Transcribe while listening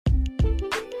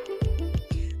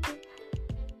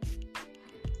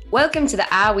Welcome to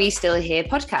the Are We Still Here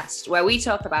podcast, where we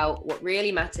talk about what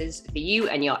really matters for you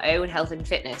and your own health and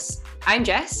fitness. I'm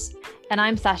Jess. And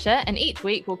I'm Sasha, and each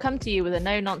week we'll come to you with a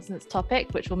no-nonsense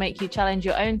topic which will make you challenge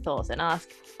your own thoughts and ask,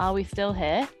 are we still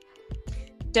here?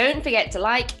 Don't forget to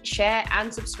like, share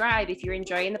and subscribe if you're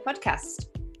enjoying the podcast.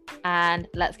 And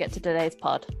let's get to today's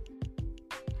pod.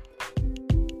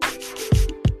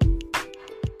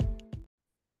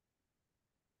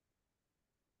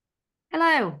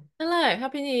 Hello. Hello,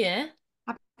 Happy New Year.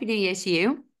 Happy New Year to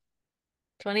you.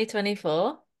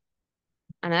 2024.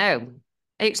 I know.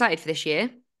 Are you excited for this year?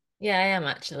 Yeah, I am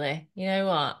actually. You know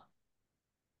what?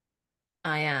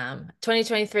 I am.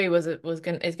 2023 is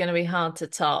going to be hard to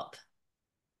top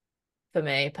for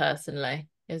me personally.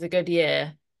 It was a good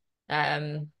year.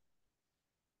 But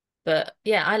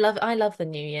yeah, I love the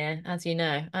new year, as you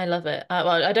know. I love it. Well,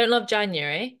 I don't love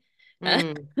January.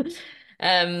 And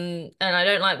I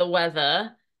don't like the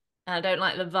weather. I don't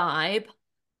like the vibe,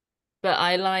 but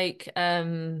I like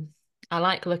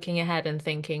looking ahead and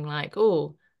thinking like,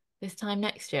 oh, this time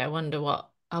next year, I wonder what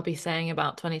I'll be saying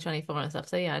about 2024 and stuff.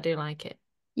 So yeah, I do like it.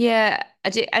 Yeah, I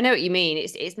do. I know what you mean.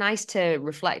 It's nice to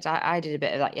reflect. I did a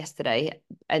bit of that yesterday,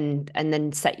 and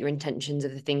then set your intentions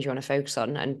of the things you want to focus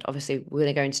on. And obviously, we're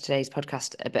going to go into today's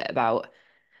podcast a bit about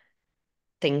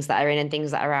things that are in and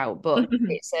things that are out. But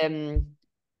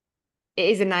it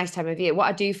is a nice time of year. What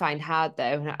I do find hard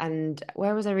though, and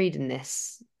where was I reading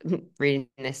this? Reading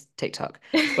this TikTok.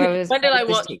 When did Where I was this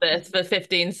watch this for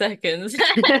 15 seconds?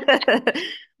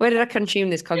 Where did I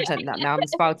consume this content that now I'm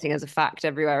spouting as a fact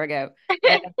everywhere I go?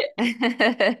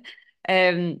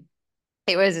 Um,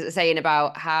 it was saying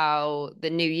about how the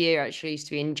new year actually used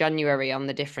to be in January on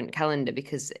the different calendar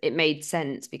because it made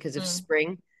sense because of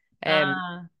spring. Um,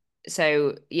 Ah,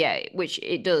 so yeah, which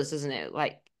it does, doesn't it?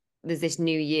 Like there's this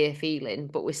new year feeling,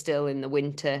 but we're still in the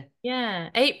winter. yeah.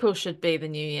 April should be the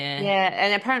new year. Yeah,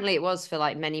 and apparently it was for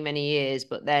like many, many years,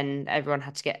 but then everyone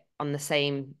had to get on the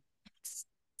same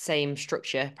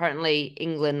structure. Apparently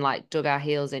England like dug our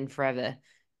heels in forever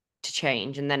to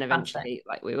change, and then Classic. eventually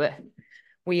like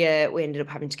we ended up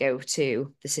having to go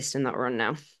to the system that we're on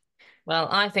now. Well,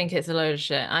 I think it's a load of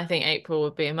shit. I think April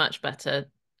would be a much better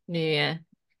new year.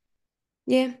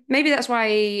 Yeah, maybe that's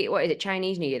why, what is it,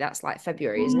 Chinese New Year? That's like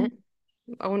February, isn't it?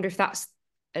 Mm. I wonder if that's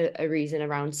a reason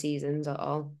around seasons at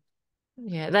all.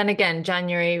 Yeah. Then again,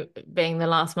 January being the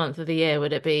last month of the year,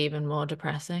 would it be even more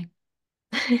depressing?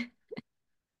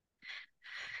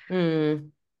 Hmm.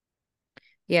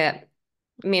 Yeah,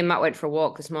 me and Matt went for a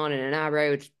walk this morning, and our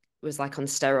road was like on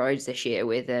steroids this year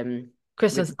with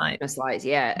Christmas night. Christmas lights.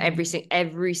 Yeah, Mm.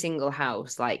 every single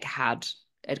house like had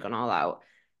gone all out.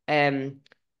 Um,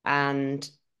 and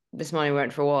this morning we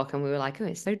went for a walk, and we were like, oh,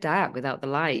 it's so dark without the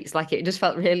lights. Like it just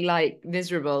felt really like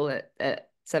miserable at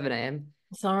 7 a.m.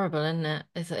 It's horrible, isn't it?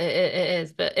 It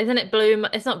is, but isn't it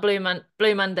It's not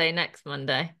Blue Monday next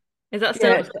Monday. Is that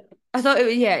still? Yeah, I thought it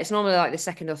was, yeah, it's normally like the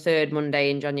second or third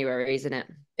Monday in January, isn't it?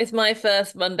 It's my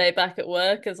first Monday back at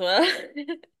work as well.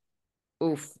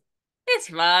 Oof. It's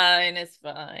fine. It's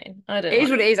fine. I don't It is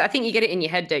mind. what it is. I think you get it in your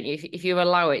head, don't you? If you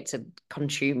allow it to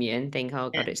consume you and think,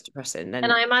 oh Yeah. God, it's depressing, And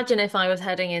then I imagine if I was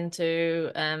heading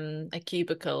into a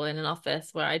cubicle in an office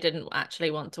where I didn't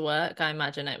actually want to work, I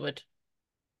imagine it would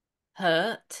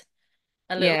hurt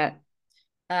a little. yeah,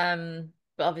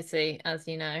 But obviously, as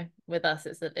you know, with us,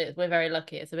 we're very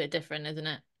lucky. It's a bit different, isn't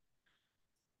it?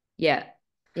 yeah,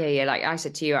 yeah. Like I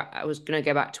said to you, I was gonna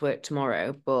go back to work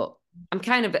tomorrow, but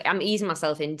I'm easing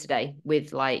myself in today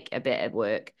with like a bit of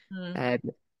work. Mm.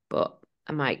 Um, but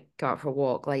I might go out for a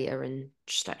walk later and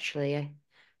just actually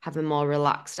have a more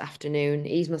relaxed afternoon,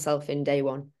 ease myself in day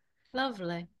one.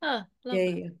 Lovely. Oh, Yeah,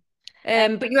 lovely. yeah.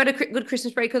 Uh, But you had a good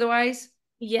Christmas break otherwise?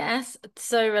 yes,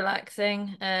 so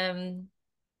relaxing.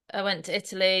 I went to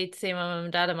Italy to see my mum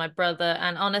and dad and my brother,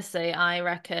 and honestly, I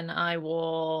reckon I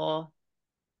wore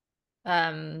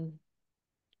um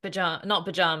not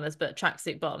pajamas, but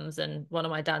tracksuit bottoms and one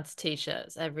of my dad's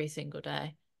t-shirts every single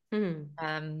day. Hmm.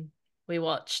 Um, we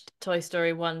watched Toy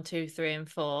Story 1, 2, 3, and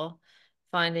 4,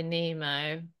 Finding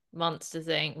Nemo, Monsters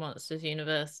Inc., Monsters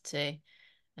University,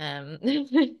 um,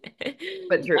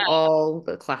 Went through all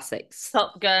the classics.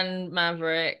 Top Gun,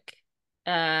 Maverick.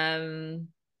 Um,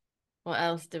 what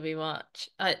else did we watch?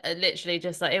 I literally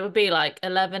just like it would be like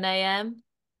 11 a.m.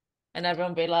 and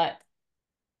everyone would be like,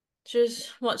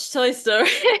 just watch Toy Story.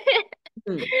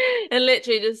 Hmm. And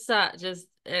literally just sat just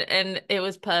and it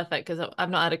was perfect because I've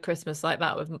not had a Christmas like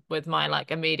that with my like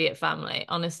immediate family,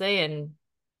 honestly, in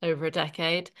over a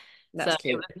decade. So That's it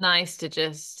cute. was nice to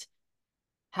just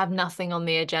have nothing on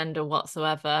the agenda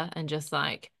whatsoever and just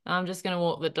like I'm just gonna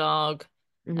walk the dog.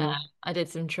 Uh, Hmm. I did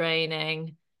some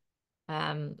training.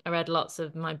 I read lots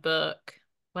of my book,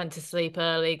 went to sleep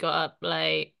early, got up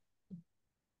late.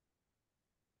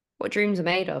 What dreams are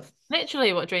made of?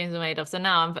 Literally what dreams are made of. So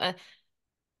now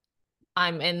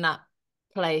I'm in that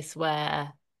place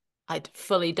where I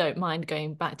fully don't mind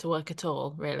going back to work at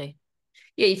all, really.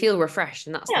 Yeah, you feel refreshed,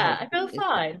 and that's the whole Yeah, I feel point, isn't it?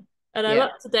 fine. And I'm Yeah.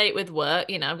 up to date with work.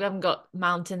 I haven't got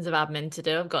mountains of admin to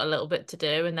do. I've got a little bit to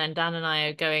do. And then Dan and I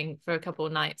are going for a couple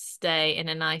of nights stay in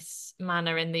a nice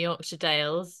manor in the Yorkshire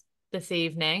Dales this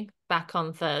evening, back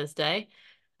on Thursday.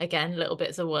 Again, little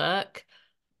bits of work.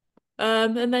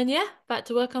 And then yeah, back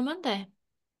to work on Monday.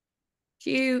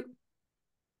 Do you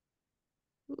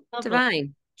Lovely.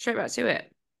 divine? Straight back to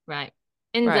it. Right.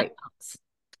 Ins and Right. outs.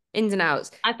 Ins and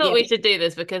outs. I thought Yeah, we should do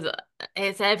this because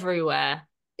it's everywhere.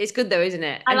 it's good though, isn't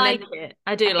it? I And like then it.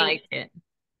 I I do think like it.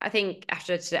 I think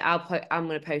after today, I'm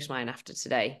going to post mine after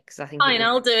today because I think it Fine, would.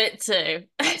 I'll do it too.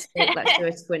 Let's do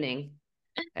a twinning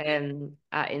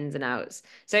at ins and outs.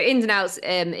 So ins and outs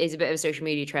is a bit of a social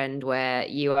media trend where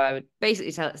you are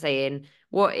basically saying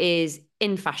what is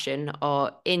in fashion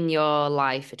or in your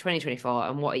life for 2024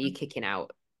 and what are you kicking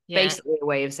out. Yeah. Basically a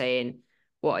way of saying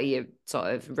what are your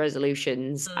sort of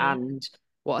resolutions Mm. and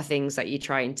what are things that you're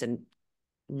trying to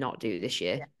not do this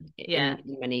year Yeah. Yeah.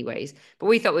 in many ways. But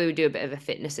we thought we would do a bit of a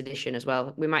fitness edition as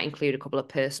well. We might include a couple of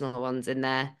personal ones in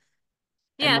there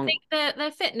Yeah, I among. think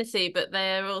they're fitnessy, but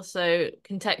they're also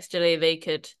contextually they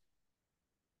could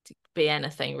be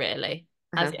anything really.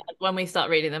 As Uh-huh. when we start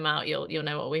reading them out, you'll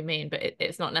know what we mean, but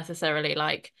it's not necessarily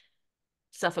like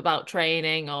stuff about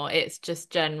training or it's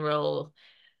just general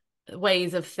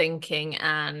ways of thinking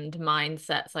and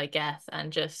mindsets, I guess,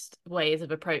 and just ways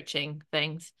of approaching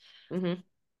things. Hmm.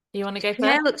 You want to go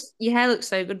first? Your hair looks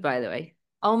so good, by the way.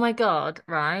 Oh my God,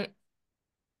 right.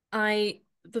 I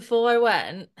before I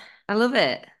went, I love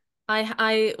it.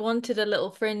 I wanted a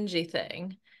little fringy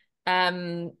thing.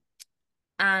 Um,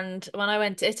 and when I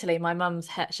went to Italy, my mum's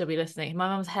hair, she'll be listening. My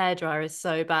mum's hairdryer is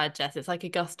so bad, Jess. It's like a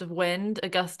gust of wind, a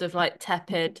gust of like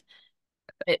tepid.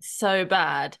 It's so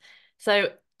bad. So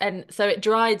it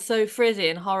dried so frizzy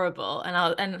and horrible.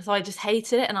 And so I just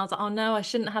hated it. And I was like, oh no, I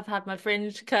shouldn't have had my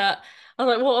fringe cut. I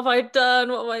was like, what have I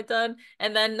done? What have I done?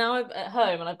 And then now I'm at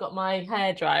home and I've got my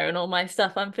hairdryer and all my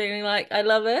stuff. I'm feeling like I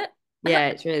love it. Yeah,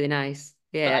 it's really nice.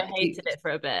 But Yeah. I hated it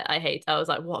for a bit. I was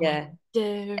like, what am I Yeah.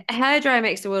 gonna do? Hair dryer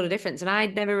makes a world of difference. And I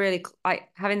never really like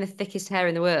having the thickest hair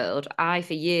in the world. I,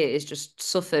 for years, just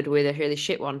suffered with a really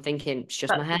shit one, thinking it's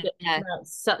just my hair. No,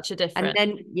 it's such a And difference.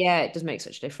 then, yeah, it does make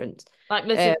such a difference. Like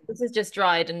this is just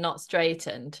dried and not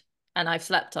straightened, and I've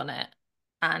slept on it.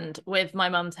 And with my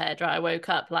mum's hairdryer, I woke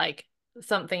up like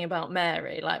something about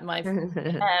Mary, like my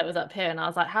hair was up here, and I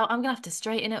was like, "How I'm gonna have to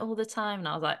straighten it all the time." And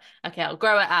I was like, "Okay, I'll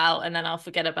grow it out, and then I'll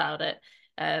forget about it."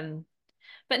 Um,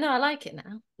 but no, I like it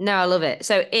now. No, I love it.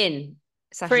 So in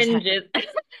Sasha's hair, Fringes.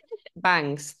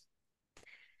 bangs, I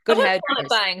good wouldn't hair call it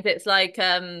dryers. bangs. It's like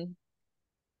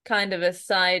kind of a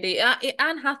sidey.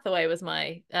 Anne Hathaway was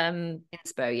my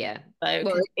Inspo, yeah. Well,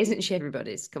 folk. isn't she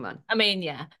everybody's? Come on. I mean,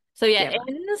 yeah. So yeah, Yeah.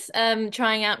 ins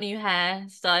trying out new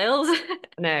hairstyles.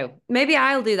 No, maybe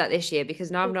I'll do that this year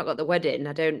because now I've not got the wedding.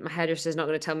 I don't, my hairdresser's not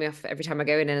going to tell me off every time I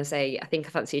go in and say, I think I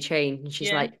fancy a change. And she's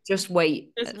Yeah, like, just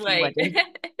wait just for your wait. wedding.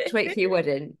 Just wait for your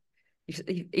wedding.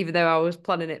 Even though I was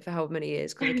planning it for how many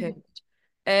years because of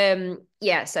COVID.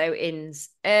 Yeah, so ins.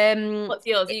 What's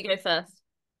yours? You go first.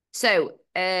 So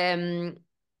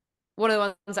one of the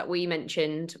ones that we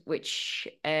mentioned, which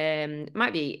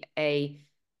might be a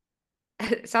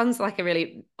it sounds like a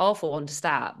really awful one to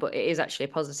start, but it is actually a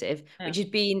positive, Yeah. which is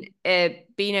being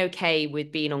okay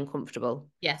with being uncomfortable.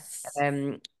 Yes.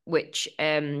 Which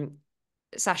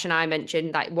Sash and I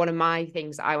mentioned, like one of my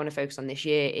things that I want to focus on this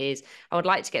year is I would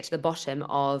like to get to the bottom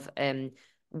of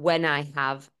when I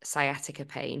have sciatica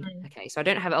pain. Mm. Okay, so I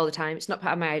don't have it all the time. It's not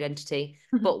part of my identity,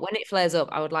 but when it flares up,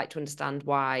 I would like to understand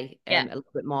why Yeah. a little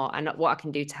bit more and what I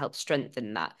can do to help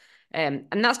strengthen that. And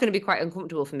that's going to be quite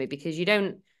uncomfortable for me because you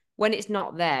don't when it's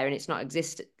not there and it's not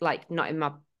exist like not in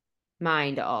my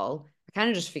mind at all, I kind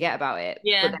of just forget about it, but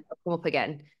Yeah. then it'll come up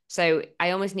again. So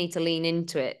I almost need to lean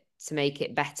into it to make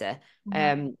it better. Mhm.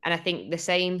 And I think the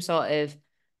same sort of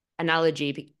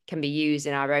analogy can be used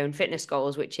in our own fitness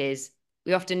goals, which is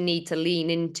we often need to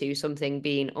lean into something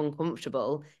being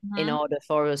uncomfortable in Mhm. order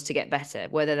for us to get better,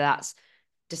 whether that's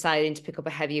deciding to pick up a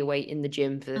heavier weight in the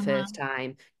gym for the first Mhm.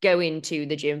 time, going to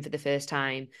the gym for the first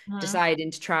time, Mhm. deciding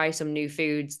to try some new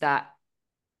foods that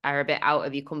are a bit out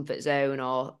of your comfort zone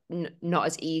or not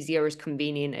as easy or as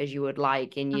convenient as you would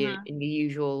like Mhm. in your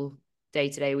usual day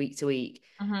to day, week to week.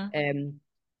 Mhm. Um,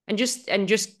 And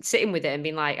just sitting with it and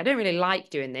being like, I don't really like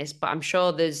doing this, but I'm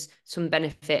sure there's some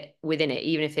benefit within it,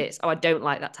 even if it's, oh, I don't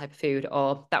like that type of food,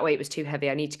 or that weight was too heavy,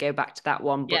 I need to go back to that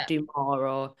one, but Yeah. do more,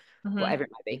 or Hmm. whatever it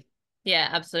might be. Yeah,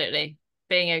 absolutely.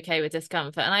 Being okay with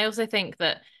discomfort. And I also think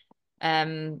that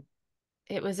um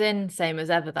it was in Same as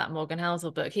Ever, that Morgan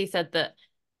Housel book. He said that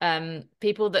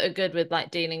people that are good with like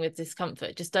dealing with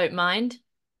discomfort just don't mind.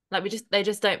 Like they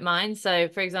just don't mind. So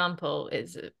for example,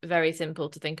 it's very simple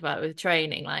to think about with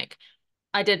training. Like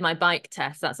I did my bike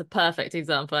test. That's a perfect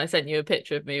example. I sent you a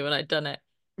picture of me when I'd done it.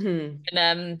 Hmm.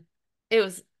 And it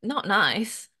was not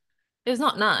nice. It was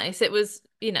not nice. It was,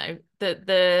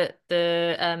 the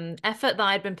effort that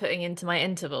I'd been putting into my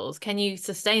intervals. Can you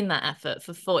sustain that effort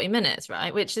for 40 minutes,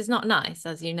 right? Which is not nice,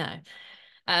 as you know.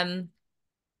 Um,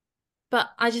 but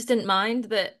I just didn't mind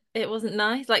that it wasn't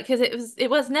nice, like because it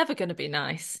was never going to be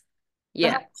nice. The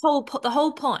Yeah.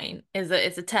 whole point is that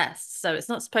it's a test, so it's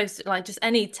not supposed to like just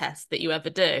any test that you ever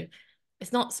do.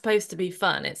 It's not supposed to be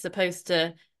fun. It's supposed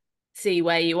to see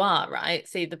where you are, right?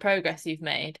 See the progress you've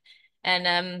made.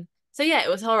 And so yeah, it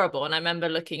was horrible. And I remember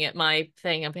looking at my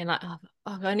thing and being like, oh,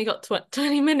 I've only got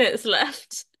 20 minutes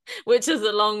left, which is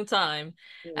a long time.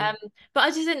 Mm. Um, but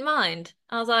I just didn't mind.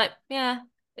 I was like, yeah,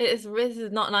 this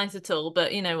is not nice at all.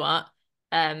 But you know what?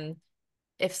 Um,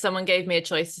 if someone gave me a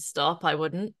choice to stop, I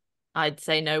wouldn't. I'd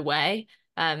say no way.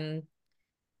 Um,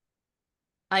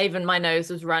 my nose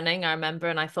was running, I remember,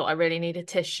 and I thought I really need a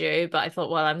tissue, but I thought,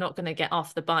 well, I'm not going to get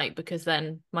off the bike because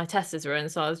then my test is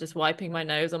ruined. So I was just wiping my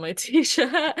nose on my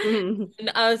t-shirt.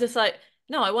 And I was just like,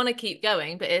 no, I want to keep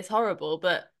going, but it's horrible,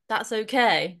 but that's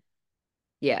okay.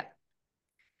 Yeah. Yeah.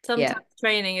 Sometimes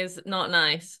training is not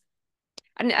nice.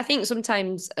 And I think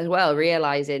sometimes as well,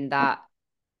 realizing that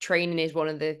training is one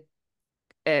of the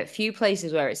few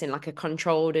places where it's in like a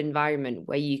controlled environment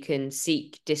where you can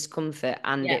seek discomfort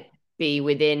and Yeah. it be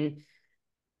within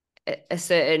a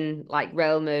certain like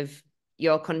realm of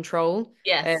your control.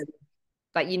 Yes.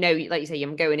 Like like you say,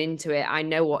 I'm going into it, I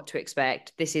know what to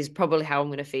expect, this is probably how I'm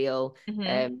going to feel, Hmm.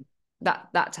 um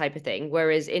that type of thing.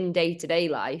 Whereas in day-to-day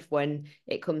life, when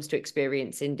it comes to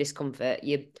experiencing discomfort,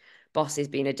 your boss is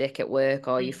being a dick at work,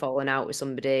 or you're falling out with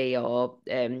somebody, or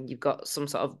you've got some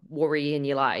sort of worry in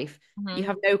your life, you Hmm.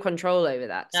 have no control over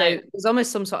that. No, So there's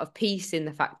almost some sort of peace in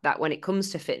the fact that when it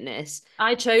comes to fitness,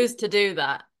 I chose to do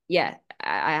that. yeah,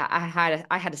 I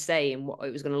had a say in what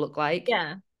it was going to look like.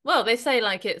 Yeah. Well, they say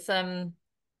like it's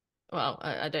well,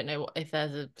 I don't know if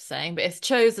there's a saying, but it's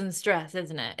chosen stress,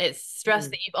 isn't it? It's stress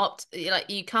Mm. that like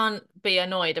you can't be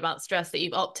annoyed about stress that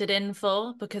you've opted in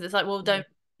for because it's like, well, Mhm. don't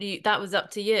you, that was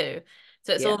up to you.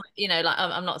 So it's Yeah. all, like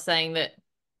I'm not saying that,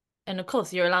 and of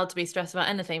course you're allowed to be stressed about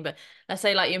anything, but let's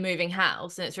say like you're moving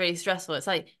house and it's really stressful. It's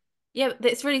like, yeah,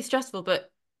 it's really stressful,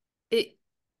 but it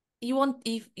you're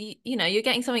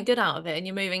getting something good out of it and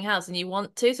you're moving house and you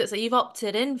want to. So it's like you've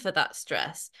opted in for that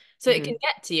stress. So it can Hmm.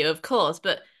 get to you, of course,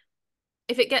 but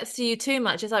if it gets to you too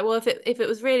much, it's like, well, if it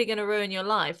was really going to ruin your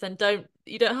life, then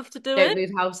you don't have to do Don't it.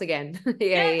 move house again. Yeah,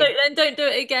 Yeah, yeah, then don't do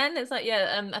it again. It's like,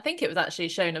 yeah, I think it was actually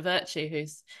Shona Virtue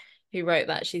who wrote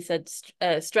that. She said,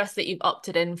 stress that you've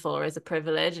opted in for is a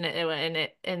privilege, and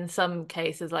in some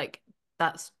cases, like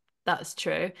that's that's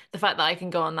true. The fact that I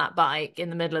can go on that bike in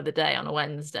the middle of the day on a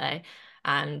Wednesday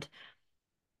and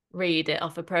read it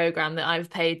off a program that I've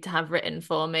paid to have written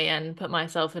for me and put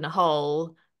myself in a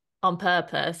hole on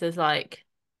purpose is like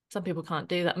some people can't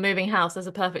do that. Moving house is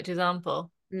a perfect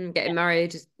example. Getting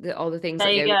married, all the things There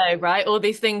that you go. go, right? All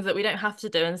these things that we don't have to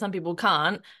do and some people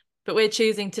can't, but we're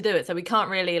choosing to do it. So we can't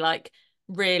really like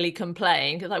really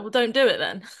complain because like, well, don't do it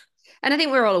then. And I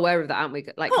think we're all aware of that, aren't we?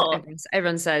 Like Oh,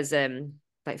 everyone says,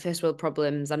 like first world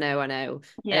problems. I know.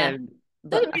 yeah. Um,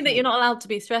 but Doesn't I mean that you're think, not allowed to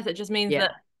be stressed. It just means yeah.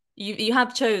 that you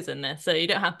have chosen this, so you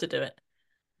don't have to do it.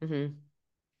 Hmm.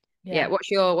 Yeah. Yeah.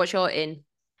 What's your in?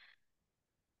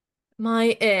 My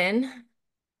in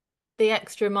the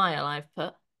extra mile I've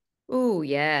put. Oh,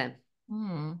 yeah.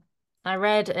 Hmm. I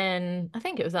read in, I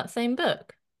think it was that same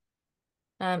book.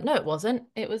 No, it wasn't.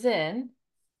 It was in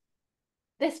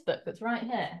this book that's right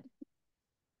here.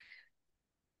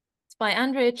 It's by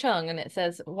Andrea Chung, and it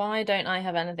says, "Why don't I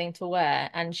have anything to wear?"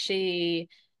 And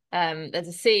there's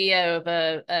a CEO of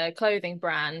a clothing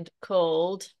brand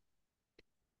called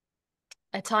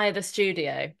Attire the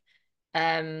Studio,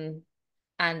 um,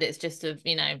 and it's just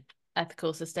a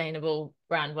ethical, sustainable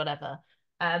brand, whatever.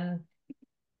 Um,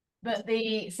 But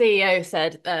the CEO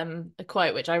said a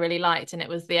quote which I really liked, and it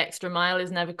was, "The extra mile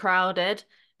is never crowded."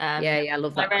 Yeah, yeah. I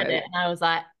love I that read it quote. and I was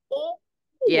like, "Oh,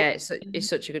 Yeah, it's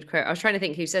such a good quote. I was trying to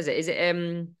think who says it. Is it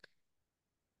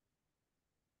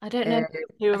I don't know uh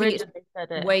who I think it's originally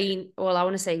said it." Wayne. Well, I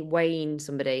want to say Wayne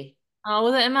somebody. Oh,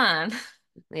 was it a man?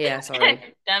 Yeah,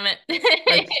 sorry. Damn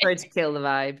Sorry it. to kill the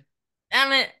vibe.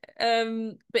 Damn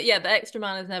it. But yeah, the extra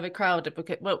mile is never crowded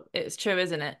because, well, it's true,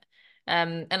 isn't it?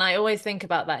 And I always think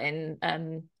about that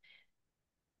in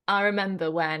I remember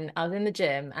when I was in the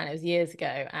gym and it was years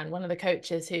ago, and one of the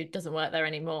coaches who doesn't work there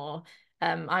anymore,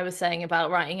 I was saying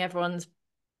about writing everyone's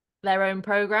their own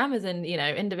program, as in,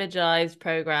 individualized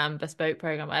program, bespoke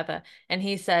program, whatever. And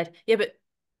he said, yeah, but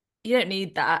you don't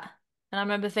need that. And I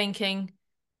remember thinking,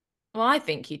 well, I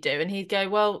think you do. And he'd go,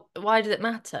 well, why does it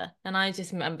matter? And I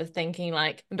just remember thinking,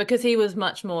 like, because he was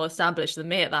much more established than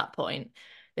me at that point.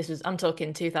 I'm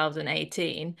talking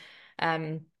 2018.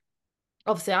 Um,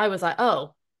 Obviously I was like,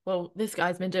 oh, well, this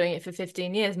guy's been doing it for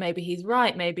 15 years. Maybe he's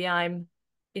right. Maybe I'm,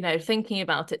 thinking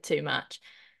about it too much.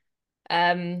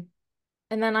 Um,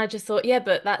 and then I just thought, yeah,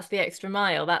 but that's the extra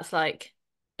mile. That's like,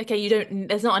 okay,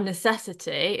 there's not a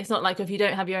necessity. It's not like if you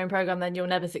don't have your own program, then you'll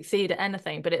never succeed at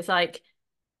anything. But it's like,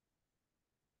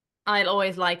 I'll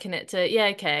always liken it to, yeah,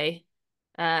 okay.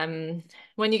 When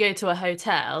you go to a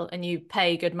hotel and you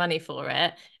pay good money for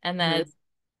it, and there's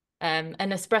Mhm. an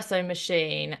espresso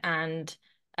machine and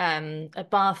a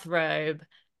bathrobe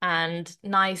and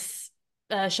nice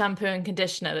shampoo and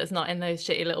conditioner that's not in those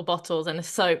shitty little bottles, and a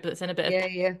soap that's in a bit of Yeah,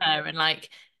 yeah. paper, and like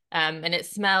and it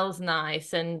smells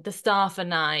nice and the staff are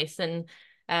nice, and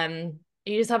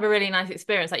you just have a really nice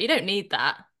experience. Like, you don't need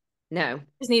that. No. You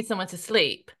just need somewhere to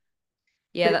sleep.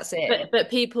 Yeah, that's it. But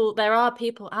people, there are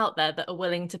people out there that are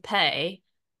willing to pay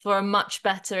for a much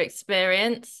better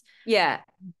experience. Yeah.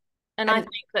 And I And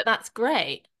think that that's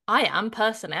great. I am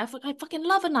personally. I fucking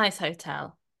love a nice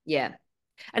hotel. yeah.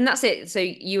 And that's it. So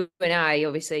you and I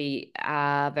obviously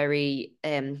are very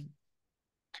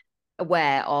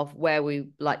aware of where we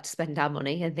like to spend our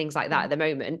money and things like that at Mm. the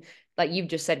moment. Like you've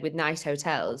just said, with nice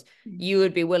hotels, Mm. you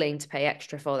would be willing to pay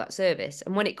extra for that service.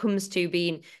 And when it comes to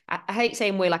being, I hate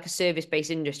saying we're like a service-based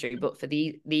industry, but for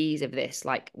the ease of this,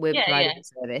 like we're Yeah, providing yeah. a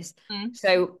service. Mm.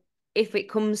 So if it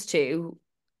comes to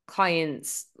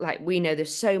clients, like we know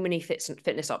there's so many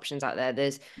fitness options out there.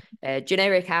 There's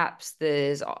generic apps,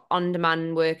 there's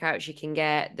on-demand workouts you can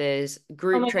get, there's Oh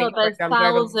group my God, training programs,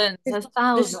 wherever. there's There's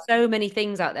thousands. so many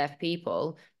things out there for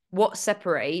people. What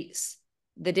separates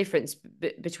the difference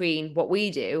between what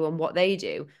we do and what they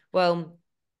do? Well,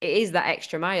 it is that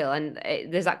extra mile. And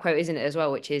there's that quote, isn't it, as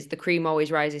well, which is the cream always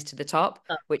rises to the top,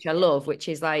 Oh, which I love, which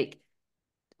is like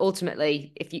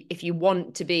ultimately, if you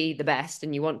want to be the best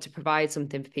and you want to provide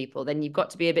something for people, then you've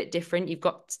got to be a bit different. You've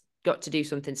got to do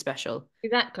something special.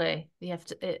 exactly. You have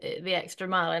to the extra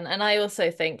mile, and I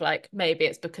also think, like, maybe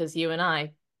it's because you and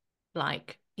I,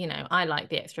 like, I like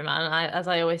the extra mile, and as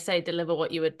I always say, deliver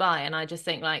what you would buy. And I just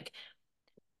think, like,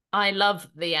 I love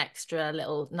the extra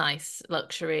little nice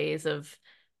luxuries of,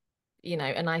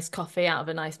 a nice coffee out of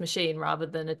a nice machine, rather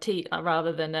than a tea,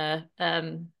 rather than a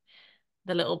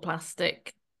the little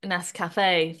plastic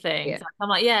Nescafe things. Yeah. I'm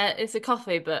like, yeah, it's a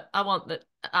coffee, but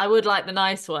I would like the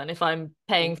nice one if I'm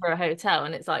paying for a hotel.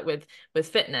 And it's like with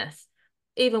fitness,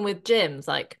 even with gyms,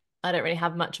 like, I don't really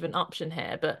have much of an option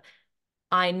here, but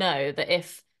I know that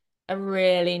if a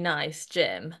really nice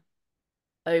gym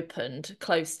opened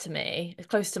close to me,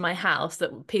 close to my house,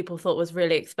 that people thought was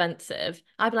really expensive,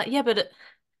 I'd be like, yeah, but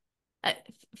uh,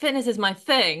 fitness is my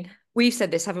thing. We've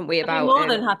said this, haven't we, I'd be about more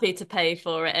than happy to pay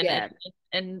for it, yeah,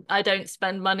 and I don't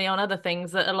spend money on other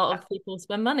things that a lot that, of people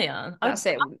spend money on. I'd that's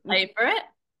it. pay for it.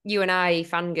 You and I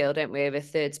fangirl, don't we, over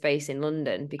third space in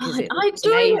London because Oh, it I looks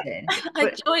join amazing. it. I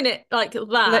But join it like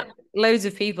that. loads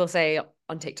of people say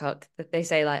on TikTok that they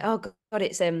say like, "Oh God,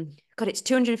 it's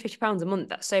 £250 a month.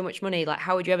 That's so much money. Like,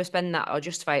 how would you ever spend that or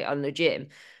justify it on the gym?"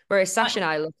 Whereas Sash and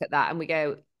I look at that and we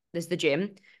go, "There's the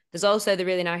gym. There's also the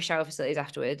really nice shower facilities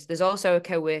afterwards. There's also a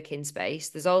co-working space.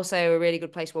 There's also a really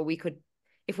good place where we could,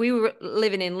 if we were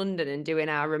living in London and doing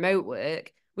our remote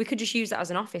work, we could just use that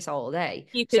as an office all day.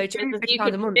 So two hundred fifty You pounds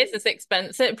could a month." business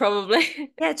expense it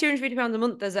probably. Yeah, £250 a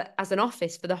month as an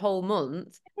office for the whole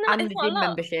month, and It's the not a gym lot.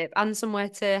 membership, and somewhere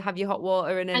to have your hot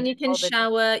water and And you can all the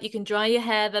shower, you can dry your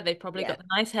hair there. They've probably yeah. got the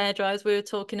nice hair dryers we were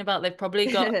talking about. They've probably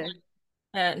got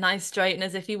nice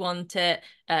straighteners if you want it.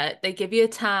 They give you a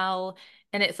towel,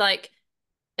 and it's like,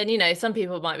 and some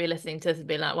people might be listening to this and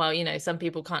be like, well, some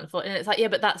people can't afford it. And it's like, yeah,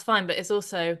 but that's fine. But it's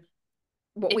also,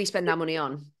 What if we spend our money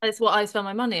on. it's what I spend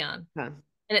my money on. Huh.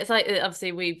 And it's like,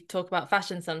 obviously we talk about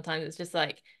fashion sometimes. It's just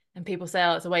like, and people say,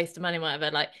 oh, it's a waste of money,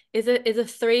 whatever. Like, is a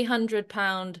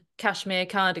 £300 cashmere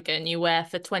cardigan you wear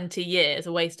for 20 years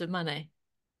a waste of money?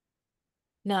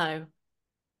 No.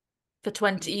 For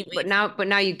 20, But now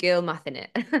you're girl mathing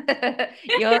it.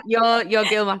 You're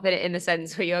girl mathing it in the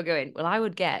sense where you're going, well, I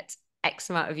would get X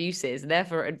amount of uses, and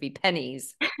therefore it'd be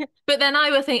pennies. But then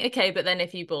I would think, okay, but then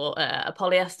if you bought a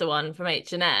polyester one from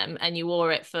H&M and you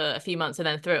wore it for a few months and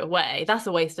then threw it away, that's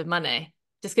a waste of money.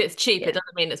 Just 'cause it's cheap, it Yeah.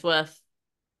 doesn't mean it's worth.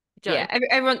 Do you know Yeah,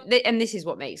 what everyone, and this is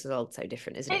what makes us all so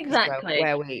different, isn't I it? mean? Because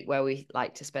Exactly. where we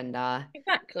like to spend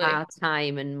Exactly. our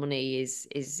time and money is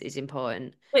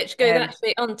important. Which goes Um,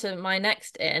 actually onto my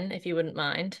next in, if you wouldn't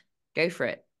mind, go for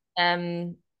it.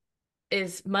 um,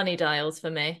 is money dials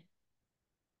for me.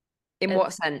 In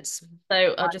what sense?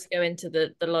 So I'll just go into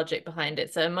the logic behind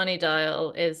it. So a money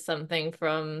dial is something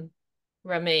from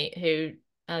Ramit, who,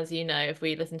 as you know, if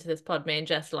we listen to this pod, me and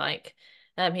Jess like,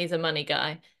 he's a money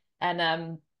guy.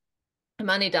 And a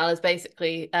money dial is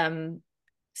basically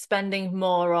spending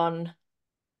more on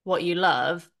what you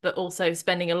love, but also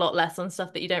spending a lot less on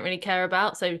stuff that you don't really care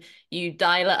about. So you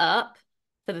dial it up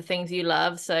for the things you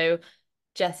love. So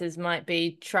Jess's might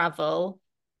be travel,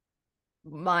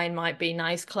 mine might be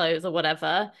nice clothes or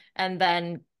whatever. And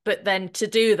then, but then to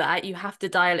do that, you have to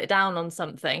dial it down on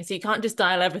something. So you can't just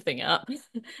dial everything up and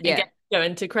Yeah, go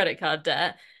into credit card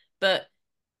debt. But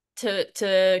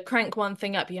to crank one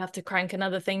thing up, you have to crank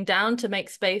another thing down to make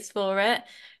space for it.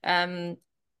 Um,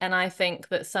 and I think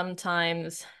that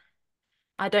sometimes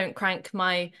I don't crank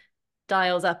my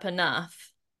dials up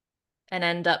enough and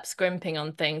end up scrimping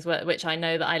on things which I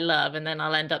know that I love, and then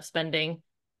I'll end up spending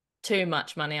too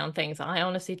much money on things that I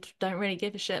honestly don't really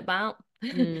give a shit about.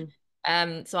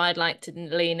 mm, So I'd like to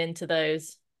lean into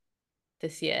those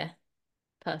this year,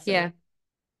 personally. yeah,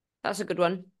 that's a good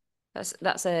one.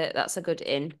 That's a good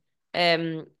in.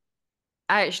 Um,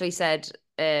 I actually said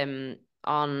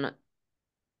on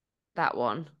that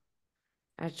one,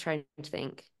 I was trying to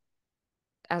think.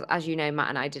 As you know, Matt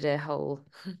and I did a whole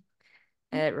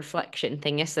reflection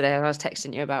thing yesterday. I was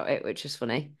texting you about it, which is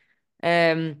funny.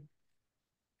 Um,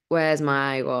 where's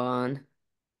my one?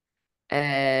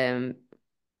 Um,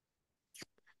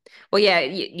 well, yeah,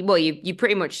 you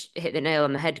pretty much hit the nail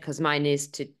on the head because mine is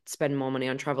to spend more money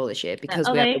on travel this year because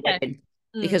Oh, we there had you the go. wedding.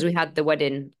 Because Mm, we had the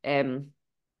wedding, and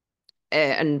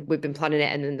we've been planning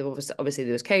it, and then obviously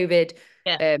there was COVID.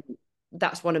 yeah. Um,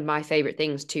 that's one of my favorite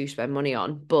things to spend money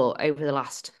on. But over the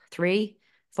last 3,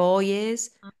 4 years,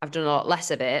 I've done a lot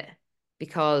less of it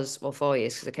because, well, 4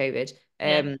 years because of COVID.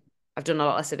 Yeah. I've done a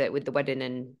lot less of it with the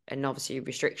wedding and obviously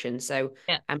restrictions. So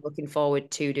Yeah. I'm looking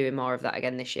forward to doing more of that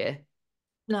again this year,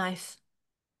 Nice.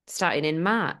 starting in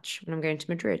March when I'm going to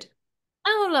Madrid.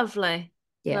 Oh, lovely.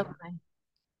 Yeah. Lovely.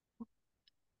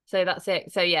 So that's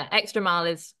it. So yeah, extra mile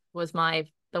is was my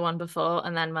the one before,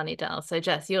 and then money dial. So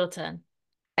Jess, your turn.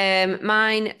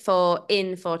 Mine for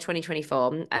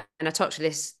 2024, and I talk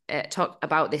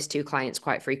about this to clients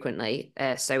quite frequently,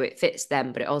 so it fits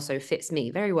them, but it also fits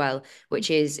me very well, which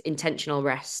is intentional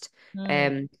rest. Mm.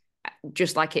 Um,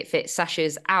 just like it fits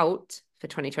Sasha's out for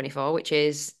 2024, which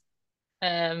is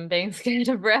Being scared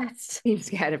of rest. being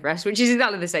scared of rest, which is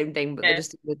exactly the same thing, but they're Yeah.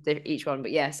 just with each one.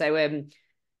 But yeah, so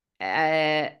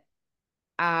uh,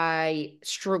 I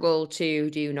struggle to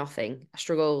do nothing. I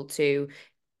struggle to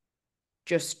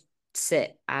just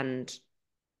sit and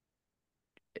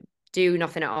do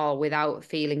nothing at all without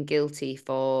feeling guilty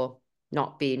for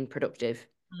not being productive.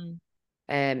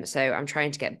 Mm. So I'm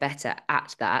trying to get better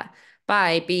at that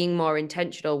by being more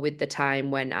intentional with the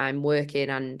time when I'm working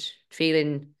and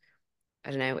feeling,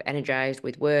 I don't know, energized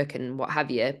with work and what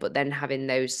have you, but then having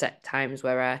those set times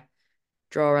where I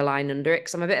draw a line under it.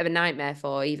 Because I'm a bit of a nightmare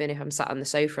for even if I'm sat on the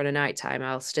sofa on a night time,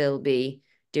 I'll still be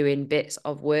doing bits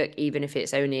of work, even if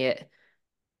it's only at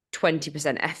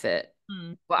 20% effort.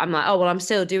 Mm. But I'm like, oh well, I'm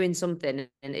still doing something,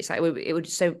 and it's like it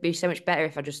would be so much better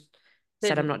if I just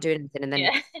said I'm Didn't. not doing anything and then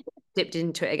Yeah. dipped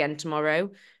into it again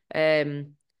tomorrow.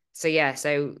 Um, so yeah,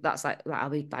 so that's like I'll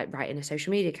be like writing a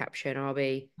social media caption, or I'll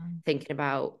be Mm. thinking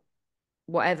about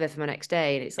whatever for my next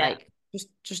day, and it's Yeah. like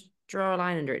just draw a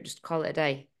line under it, just call it a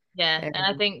day. Yeah. And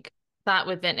I Um, think that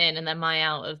with an in and then my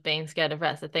out of being scared of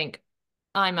rest, I think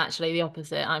I'm actually the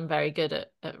opposite. I'm very good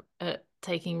at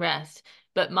taking rest.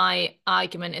 But my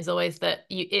argument is always that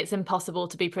it's impossible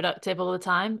to be productive all the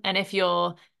time. And if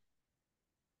you're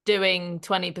doing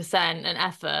 20% an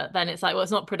effort, then it's like, well,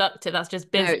 it's not productive. That's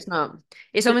just no, busy. it's not.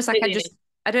 It's Just almost like busyness.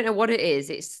 I don't know what it is.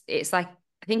 It's like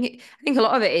I think a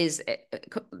lot of it is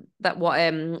that what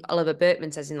Oliver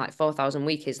Burkeman says in like 4,000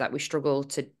 Week is that we struggle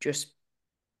to just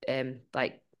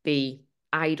like be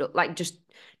idle, like just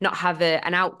not have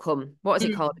an outcome. What is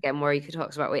it called Mm. again? Where he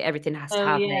talks about where everything has to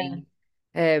Oh yeah.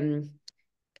 um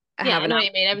Yeah, have I an know what out.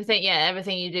 you mean. Everything, yeah,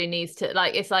 everything you do needs to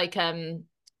like it's like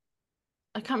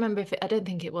I can't remember if I don't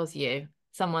think it was you.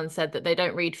 Someone said that they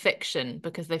don't read fiction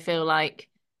because they feel like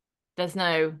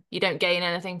you don't gain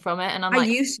anything from it. And I'm I like,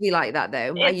 used to be like that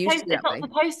though. I used to be it's that not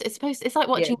way. supposed it's like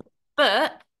Yeah. watching,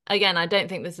 but again, I don't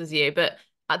think this was you, but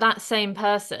that same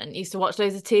person used to watch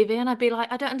loads of TV and I'd be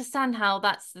like, I don't understand how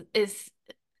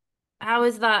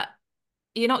is that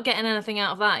you're not getting anything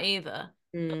out of that either.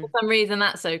 But for Mm. some reason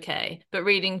that's okay. But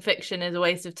reading fiction is a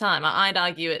waste of time. I'd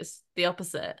argue it's the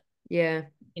opposite, Yeah.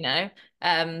 you know?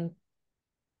 Um,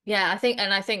 yeah, I think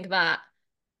that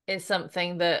is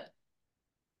something that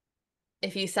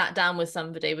if you sat down with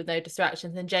somebody with no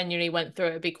distractions and genuinely went through it,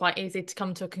 it'd be quite easy to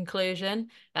come to a conclusion.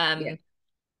 Yeah.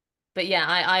 But yeah,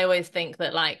 I always think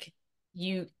that like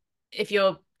you, if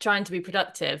you're trying to be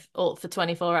productive or for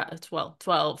 24 hours, well,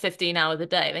 12, 15 hours a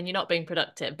day, then you're not being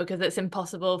productive because it's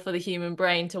impossible for the human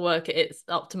brain to work at its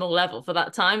optimal level for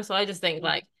that time. So I just think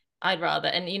like I'd rather,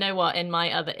 and you know what, in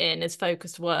my other in is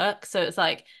focused work. So it's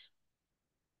like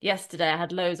yesterday I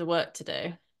had loads of work to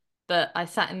do, but I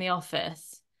sat in the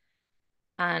office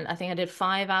and I think I did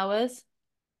 5 hours,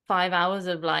 5 hours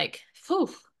of like, whew,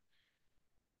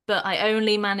 but I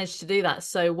only managed to do that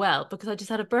so well because I just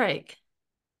had a break,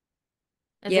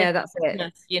 as in Yeah, that's it.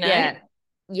 Christmas, you know? Yeah.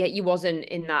 Yeah, you wasn't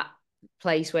in that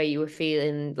place where you were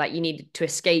feeling like you needed to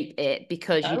escape it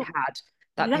because you'd No. had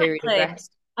that period of Exactly.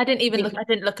 rest. I I think,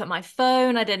 didn't look at my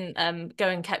phone. I didn't go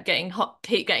and keep getting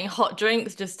hot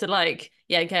drinks just to like,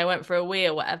 yeah, okay, I went for a wee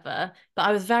or whatever. But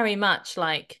I was very much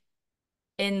like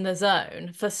in the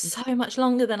zone for so much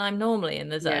longer than I'm normally in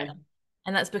the zone. yeah.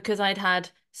 And that's because I'd had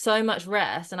so much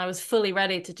rest and I was fully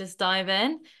ready to just dive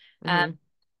in. Um, Hmm.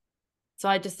 So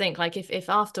I just think like if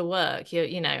after work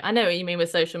you know I know what you mean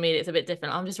with social media, it's a bit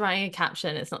different. I'm just writing a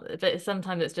caption, it's not, but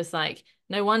sometimes it's just like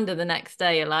no wonder the next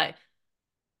day you're like,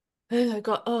 I've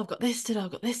got this to do,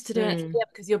 I've got this to do. And it's, Mm. yeah,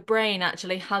 because your brain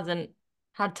actually hasn't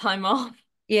had time off.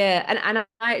 Yeah, and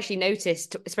I actually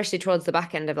noticed, especially towards the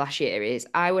back end of last year, is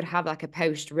I would have like a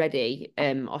post ready,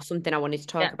 or something I wanted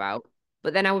to Yeah. talk about,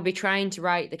 but then I would be trying to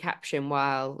write the caption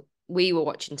while we were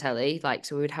watching telly, like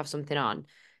so we would have something on,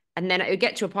 and then it would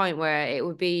get to a point where it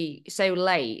would be so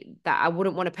late that I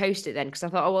wouldn't want to post it then because I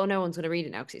thought, oh well, no one's going to read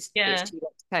it now because it's Yeah. too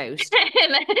late to post.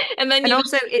 And then And you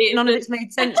also, it's none of the it's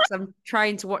made sense because I'm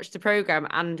trying to watch the program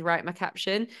and write my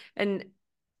caption. And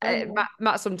oh,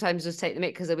 Matt sometimes does take the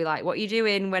mic because he'll be like, "What are you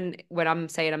doing when I'm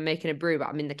saying I'm making a brew, but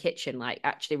I'm in the kitchen, like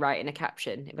actually writing a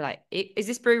caption?" He'll be like, "Is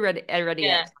this brew ready yeah.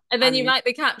 yet?" And then you And write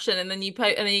the caption and then you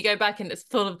post and then you go back and it's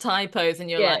full of typos and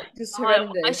you're yeah, like, just I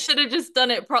horrendous. should have just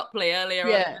done it properly earlier on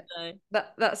in Yeah, the day.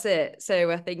 that's it.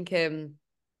 So I think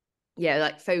yeah,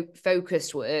 like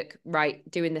focused work, right?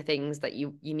 Doing the things that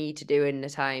you need to do in the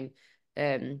time.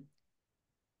 Um,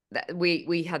 that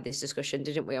we had this discussion,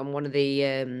 didn't we, on one of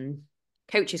the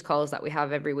coaches calls that we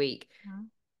have every week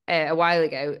a while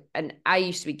ago, and I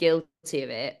used to be guilty of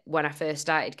it when I first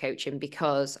started coaching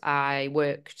because I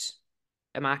worked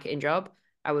a marketing job.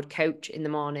 I would coach in the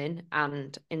morning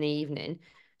and in the evening.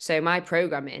 So my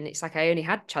programming, it's like I only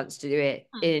had chance to do it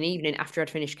Hmm. in an evening after I'd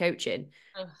finished coaching.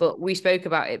 Ugh. But we spoke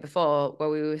about it before where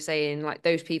we were saying like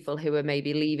those people who are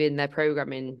maybe leaving their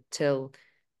programming till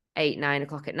 8, 9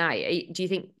 o'clock at night. Do you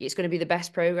think it's going to be the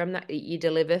best program that you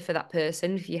deliver for that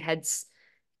person if your head's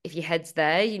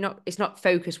there? You're not. It's not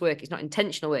focused work. It's not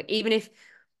intentional work. Even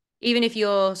if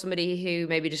you're somebody who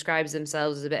maybe describes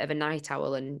themselves as a bit of a night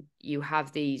owl and you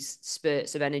have these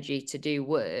spurts of energy to do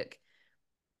work,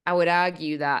 I would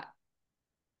argue that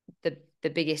the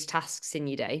biggest tasks in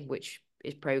your day, which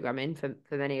is programming for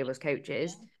many of us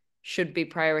coaches, should be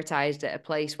prioritized at a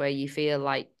place where you feel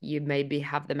like you maybe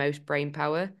have the most brain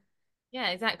power. Yeah,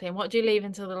 exactly. And what do you leave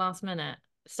until the last minute?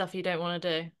 Stuff you don't want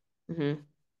to do. Mm-hmm.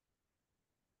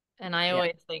 And I Yeah.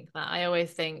 always think that. I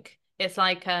always think it's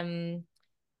like I've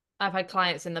had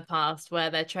clients in the past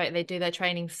where they do their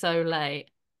training so late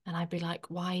and I'd be like,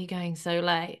 "Why are you going so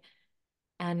late?"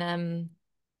 And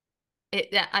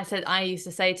I used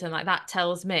to say to them like that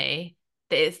tells me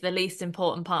that it's the least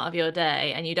important part of your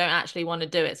day and you don't actually want to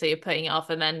do it, so you're putting it off,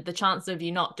 and then the chance of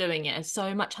you not doing it is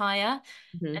so much higher.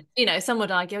 Mm-hmm. And, you know, some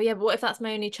would argue, yeah, but what if that's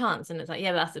my only chance? And it's like,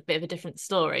 yeah, that's a bit of a different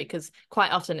story because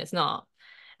quite often it's not.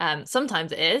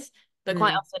 Sometimes it is, but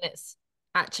quite Mm. often it's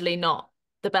actually not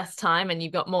the best time and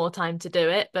you've got more time to do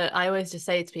it. But I always just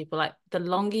say to people, like, the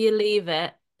longer you leave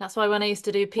it, that's why when I used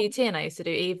to do PT and I used to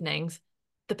do evenings,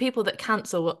 the people that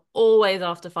cancel were always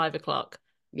after 5 o'clock.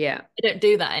 Yeah. I don't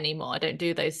do that anymore. I don't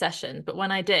do those sessions. But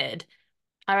when I did,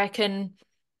 I reckon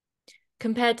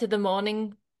compared to the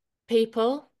morning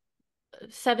people,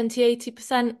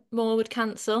 70-80% more would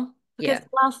cancel because Yeah. it's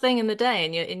the last thing in the day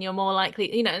and you're more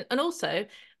likely, you know, and also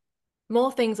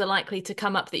more things are likely to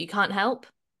come up that you can't help.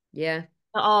 Yeah.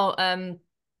 Oh,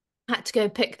 had to go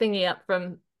pick thingy up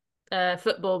from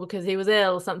football because he was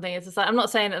ill or something. It's just like, I'm not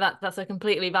saying that's a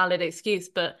completely valid excuse,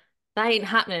 but that ain't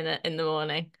happening in the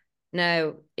morning.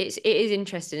 No, it is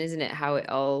interesting, isn't it, how it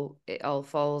all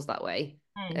falls that way.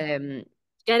 Mm. Um,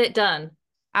 Get it done.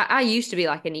 I used to be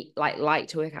like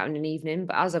to work out in an evening,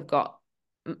 but as I've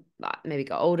like, maybe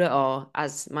got older, or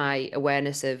as my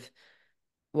awareness of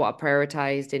what I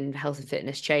prioritized in health and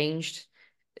fitness changed,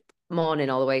 morning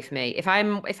all the way for me. If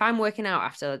I'm working out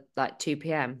after like 2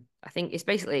 p.m., I think it's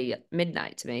basically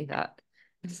midnight to me that.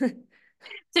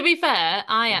 To be fair,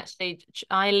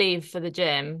 I leave for the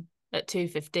gym at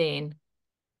 2:15.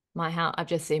 My house, I've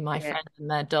just seen my Yeah. friend and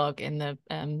their dog in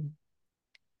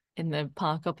the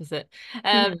park opposite.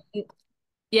 Um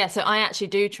yeah, so I actually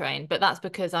do train, but that's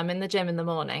because I'm in the gym in the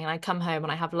morning and I come home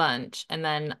and I have lunch and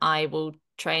then I will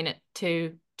train at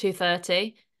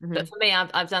 2:30. But Mhm. for me,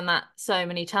 I've done that so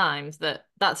many times that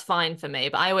that's fine for me.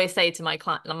 But I always say to my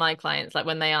clients, like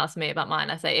when they ask me about mine,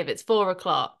 I say if it's 4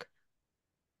 o'clock,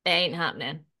 it ain't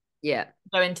happening. Yeah.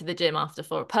 Go into the gym after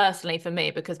 4 personally for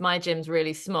me because my gym's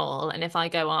really small, and if I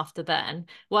go after then,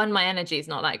 one, my energy is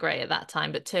not that great at that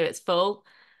time, but two, it's full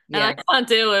and I Yeah. can't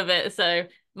deal with it. So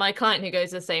my client who goes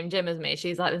to the same gym as me,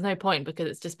 she's like, there's no point because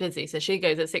it's just busy, so she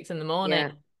goes at 6 in the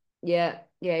morning. Yeah.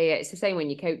 Yeah. Yeah. Yeah. It's the same when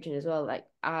you're coaching as well. Like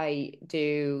I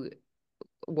do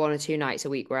 1 or 2 nights a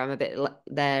week where I'm a bit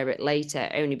there at later,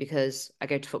 only because I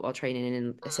go to football training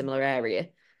in a Mm. similar area.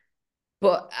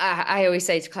 But I always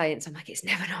say to clients, I'm like, it's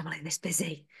never normally this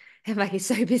busy. I'm like, it's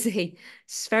so busy.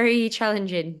 It's very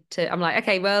challenging to. I'm like,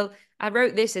 okay, well, I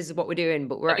wrote this as what we're doing,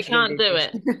 but we're But we actually going to can't do do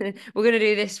this. it. We're going to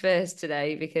do this first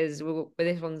today because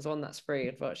this one's the one that's free,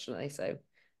 unfortunately. So,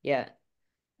 yeah.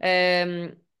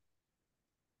 Um,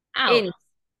 Out. in.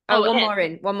 Oh, Oh, one it. more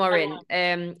in. One more Oh,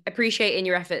 in. Appreciating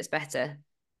your efforts better.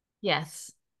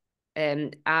 yes.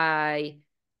 I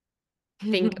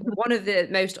think one of the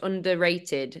most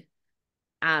underrated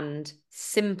and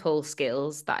simple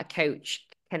skills that a coach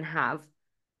can have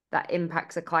that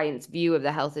impacts a client's view of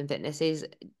their health and fitness is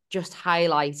just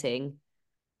highlighting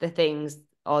the things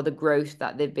or the growth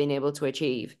that they've been able to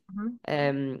achieve. Mhm.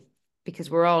 Um,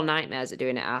 because we're all nightmares at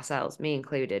doing it ourselves, me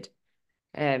included.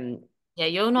 Um, Yeah,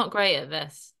 you're not great at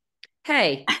this.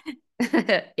 hey,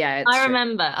 yeah, it's true.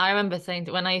 I remember saying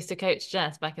that when I used to coach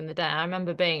Jess back in the day, I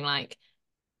remember being like,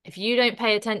 if you don't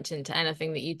pay attention to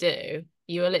anything that you do,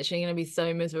 you are literally going to be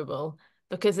so miserable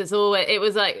because it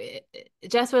was like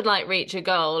Jess would like reach a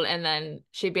goal and then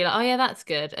she'd be like, oh yeah, that's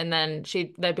good. And then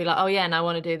they'd be like, oh yeah, and I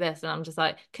want to do this. And I'm just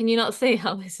like, can you not see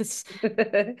how this is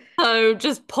I so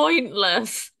just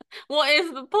pointless? What is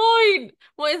the point?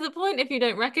 What is the point if you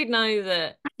don't recognize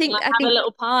it? think Like I have a think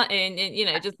little part in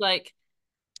just like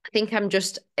I think I'm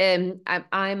just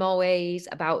I'm always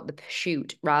about the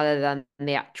pursuit rather than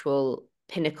the actual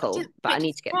pinnacle, but I which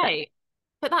need is to get that. great,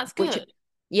 but that's Which good.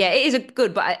 yeah, it is a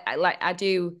good, but I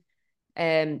do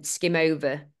skim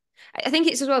over. I think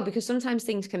it's as well because sometimes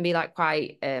things can be like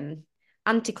quite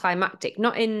anticlimactic,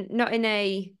 not in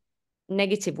a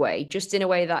negative way, just in a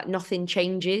way that nothing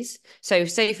changes. So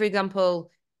say for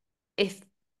example, if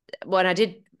when I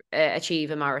did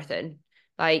achieve a marathon,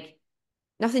 like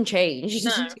nothing changed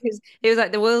No. because it was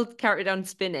like the world carried on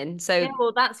spinning. Yeah, So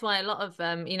well, that's why a lot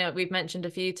of we've mentioned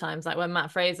a few times, like when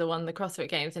Matt Fraser won the CrossFit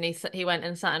Games, and he went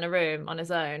and sat in a room on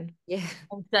his own yeah,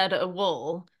 and stared at a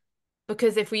wall,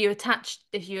 because if you attach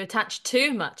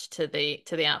too much to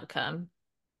the outcome,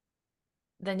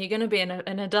 then you're going to be in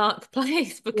a dark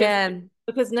place yeah,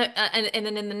 because no and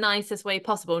in the nicest way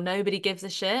possible, nobody gives a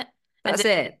shit. As that's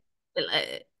it. in,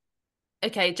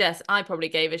 okay, Jess, I probably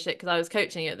gave a shit because I was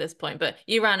coaching you at this point, but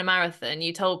you ran a marathon,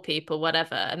 you told people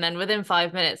whatever, and then within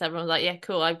 5 minutes, everyone's like, yeah,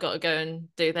 cool, I've got to go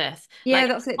and do this. Yeah, Like,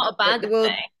 that's it's it. not a bad The thing.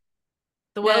 world,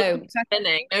 The world's no. So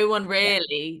spinning. No one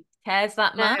really cares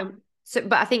that much. no. So,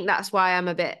 but I think that's why I'm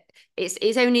a bit.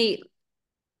 It's only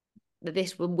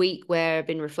this week where I've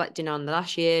been reflecting on the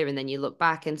last year, and then you look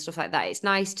back and stuff like that. It's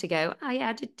nice to go, oh yeah,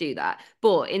 I did do that,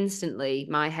 but instantly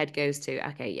my head goes to,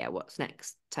 okay, yeah, what's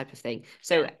next, type of thing.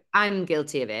 So Yeah. I'm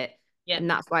guilty of it, Yeah. and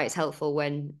that's why it's helpful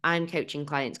when I'm coaching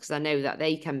clients because I know that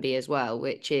they can be as well.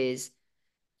 Which is,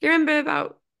 you remember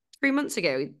about 3 months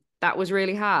ago that was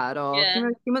really hard, or can you Yeah.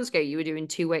 remember 2 months ago you were doing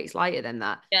 2 weights lighter than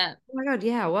that? Yeah. Oh my god,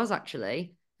 yeah, I was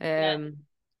actually. Yeah.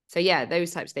 So yeah, those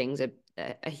types of things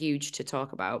are huge to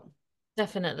talk about.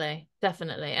 Definitely.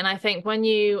 Definitely. And I think when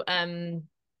you and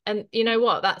you know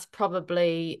what, that's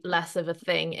probably less of a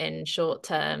thing in short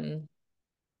term,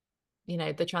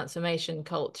 the transformation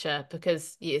culture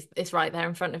because it's right there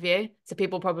in front of you. So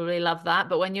people probably love that.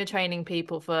 But when you're training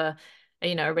people for,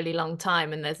 a really long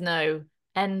time and there's no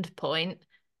end point,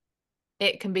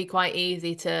 it can be quite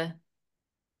easy to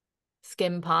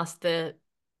skim past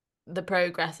the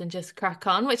progress and just crack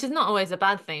on, which is not always a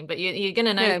bad thing, but you're going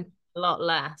to know No, a lot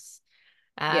less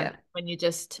yeah. when you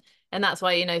just, and that's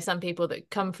why, some people that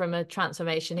come from a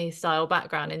transformation style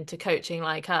background into coaching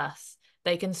like us,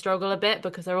 they can struggle a bit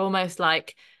because they're almost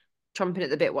like, Chomping at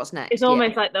the bit, what's it's next? Yeah.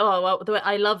 almost like, oh,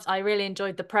 well, I really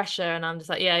enjoyed the pressure. And I'm just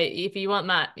like, yeah, if you want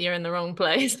that, you're in the wrong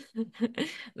place.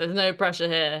 There's no pressure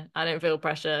here. I don't feel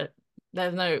pressure.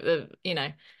 There's no,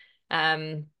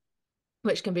 um,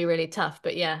 which can be really tough.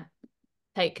 But yeah,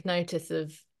 take notice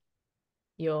of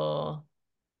your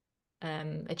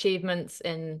achievements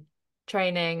in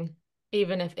training,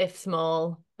 even if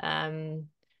small, in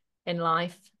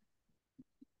life,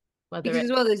 whether Because it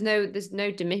as well, there's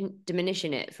no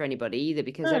diminishing it for anybody either,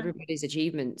 because Mm, everybody's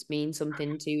achievements mean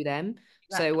something to them.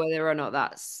 So exactly. whether or not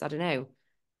that's, I don't know,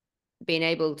 being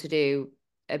able to do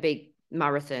a big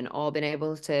marathon or being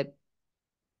able to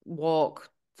walk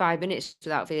 5 minutes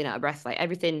without feeling out of breath, like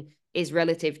everything is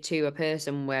relative to a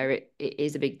person where it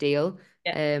is a big deal.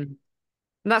 Yeah. And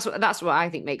that's what I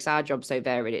think makes our job so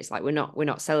varied. It's like we're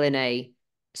not selling a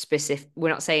specific, we're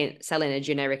not saying selling a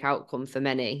generic outcome for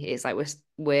many. It's like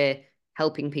we're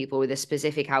helping people with a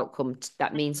specific outcome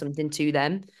that means something to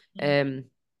them. Mm. Um,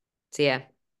 so yeah,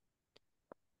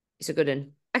 it's a good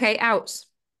one. Okay, outs.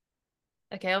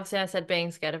 Okay, obviously I said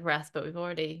being scared of rest, but we've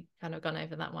already kind of gone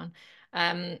over that one.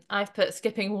 I've put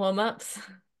skipping warm-ups.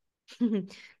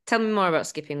 Tell me more about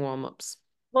skipping warm-ups.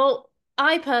 Well,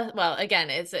 well, again,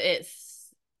 it's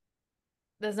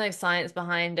there's no science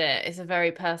behind it. It's a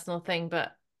very personal thing,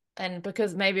 but and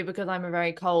because I'm a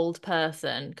very cold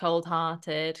person,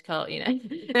 cold-hearted,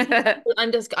 I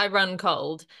run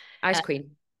cold. Ice Uh,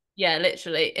 Queen. yeah,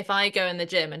 literally. If I go in the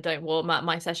gym and don't warm up,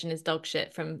 my session is dog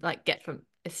shit from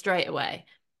straight away.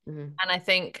 Mhm. And I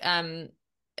think, and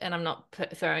I'm not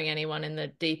throwing anyone in the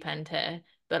deep end here,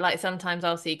 but like sometimes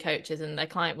I'll see coaches and their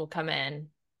client will come in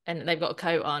and they've got a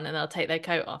coat on and they'll take their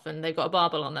coat off and they've got a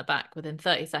barbell on their back within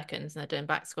 30 seconds and they're doing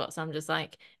back squats. I'm just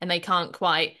like, and they can't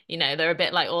quite, they're a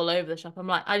bit like all over the shop. I'm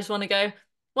like, I just want to go,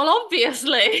 well,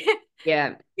 obviously.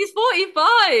 Yeah, He's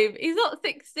 45. He's not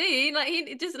 16. Like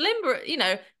he just limber,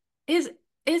 his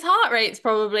his heart rate's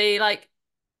probably like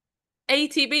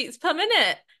 80 beats per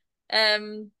minute.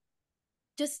 Um,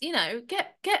 just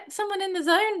get someone in the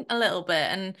zone a little bit.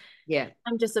 And yeah.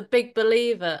 I'm just a big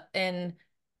believer in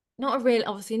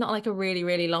obviously not like a really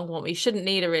really long warm. You shouldn't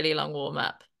need a really long warm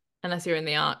up unless you're in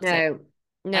the Arctic. No,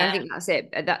 no, uh, I think that's it.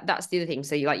 That's the other thing.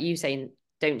 So you like you saying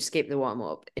don't skip the warm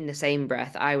up in the same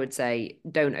breath. I would say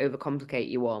don't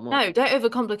overcomplicate your warm up. no, don't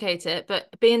overcomplicate it,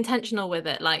 but be intentional with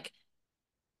it. Like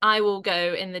I will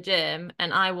go in the gym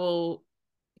and I will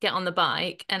get on the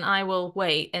bike and I will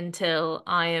wait until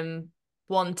I am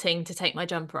wanting to take my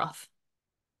jumper off.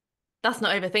 That's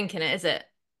not overthinking it, is it?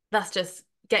 That's just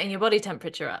getting your body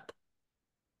temperature up.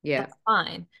 Yeah. That's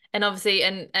fine. And obviously,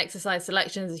 and exercise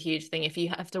selection is a huge thing. If you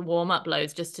have to warm up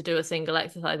loads just to do a single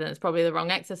exercise, then it's probably the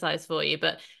wrong exercise for you.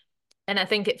 And I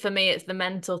think for me, it's the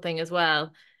mental thing as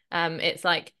well. It's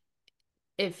like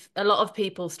if a lot of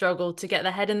people struggle to get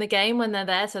their head in the game when they're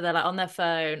there, so they're like on their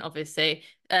phone, obviously,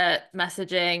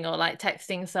 messaging or like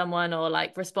texting someone or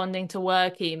like responding to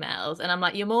work emails. And I'm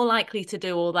like, you're more likely to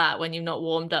do all that when you're not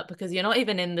warmed up because you're not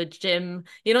even in the gym,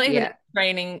 you're not even in Yeah.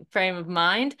 training frame of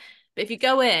mind. But if you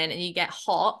go in and you get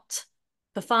hot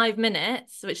for 5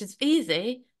 minutes, which is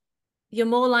easy, you're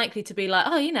more likely to be like,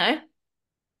 oh,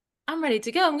 I'm ready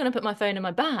to go. I'm going to put my phone in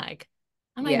my bag.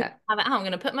 I'm not even Yeah. gonna have it out. I'm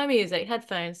going to put my music,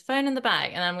 headphones, phone in the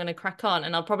bag, and I'm going to crack on.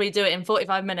 And I'll probably do it in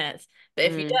 45 minutes. But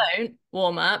if you Mm, don't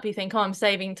warm up, you think, oh, I'm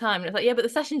saving time. And it's like, yeah, but the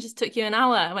session just took you an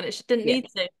hour when it didn't yeah. need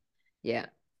to. Yeah.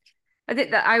 I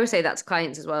think that I would say that's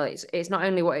clients as well. It's not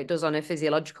only what it does on a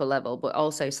physiological level, but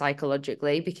also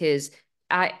psychologically, because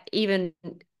I even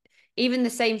the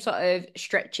same sort of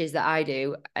stretches that I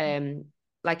do,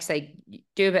 like I say,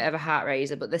 do a bit of a heart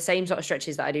raiser, but the same sort of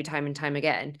stretches that I do time and time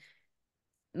again,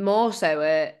 more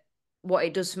so what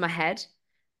it does for my head.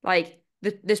 Like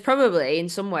there's probably in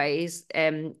some ways,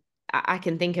 I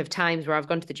can think of times where I've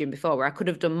gone to the gym before where I could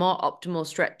have done more optimal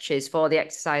stretches for the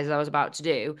exercise I was about to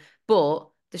do, but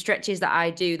the stretches that I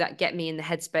do that get me in the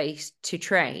headspace to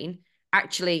train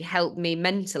actually help me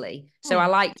mentally. So I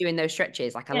Hmm. like doing those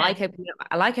stretches. Like Yeah.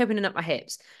 I like opening up my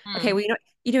hips. Okay, Hmm. well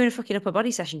you're doing a fucking upper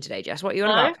body session today, Jess. What are you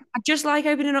on No? about? I just like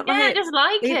opening up my Yeah, I hips. just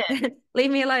like Leave, it.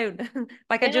 leave me alone.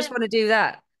 Like I just Yeah, want to do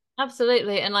that.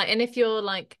 absolutely. And if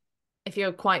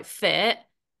you're quite fit,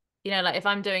 like if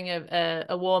I'm doing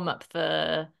a warm up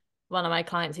for one of my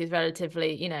clients who's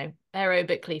relatively,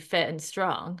 aerobically fit and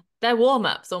strong, their warm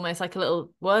up's almost like a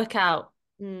little workout.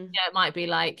 Mm. It might be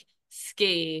like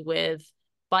ski with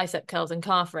bicep curls and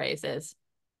calf raises.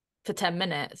 for 10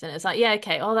 minutes. And it's like, yeah,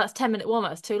 okay, oh, that's 10-minute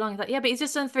warm-up. It's too long. It's like, yeah, but he's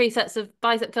just done 3 sets of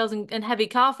bicep curls and heavy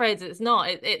calf raises. It's not.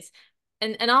 It's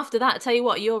and after that, I tell you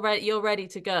what, you're ready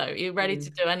to go. You're ready to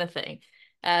do anything.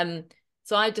 Um,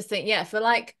 so I just think, yeah, for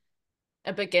like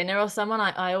a beginner or someone,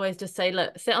 I always just say,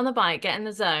 look, sit on the bike, get in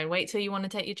the zone, wait till you want to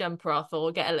take your jumper off,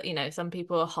 or get a, some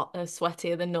people are hot, are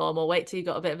sweatier than normal, wait till you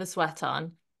got a bit of a sweat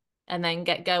on, and then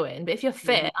get going. But if you're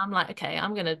fit, I'm like, okay,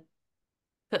 I'm gonna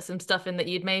put some stuff in that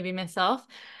you'd maybe miss off.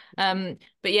 But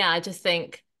yeah, I just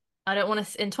think I don't want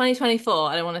to in 2024,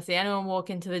 I don't want to see anyone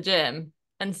walk into the gym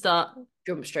and start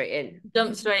Jump straight in.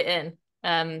 jump straight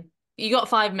in. You got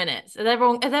 5 minutes. As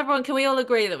everyone, can we all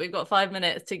agree that we've got 5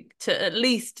 minutes to at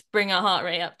least bring our heart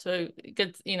rate up to a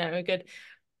good, a good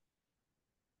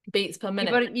beats per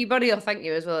minute? Your body will thank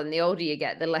you as well. And the older you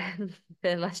get, the less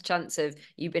the less chance of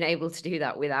you've been able to do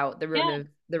that without Yeah,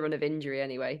 the run of injury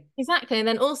anyway. exactly. And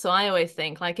then also I always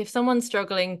think like if someone's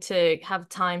struggling to have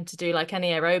time to do like any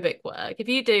aerobic work, if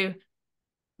you do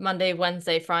Monday,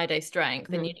 Wednesday, Friday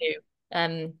strength, and you do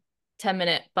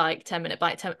 10-minute bike, 10-minute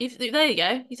bike, there you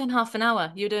go. You've done half an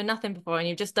hour. You were doing nothing before, and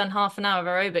you've just done half an hour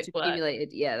of It's aerobic work. accumulated.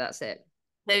 Yeah, that's it.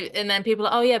 So, and then people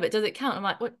are, oh yeah, but does it count? I'm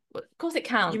like, what? Of course it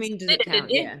What do you counts. mean, does You it did it, didn't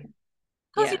count? you? Yeah. Of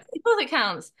Yeah. course it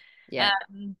counts. Yeah.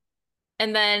 Um,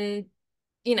 and then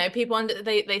people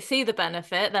they see the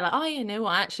benefit. They're like, oh, you know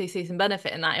what? I actually see some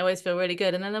benefit in that. I always feel really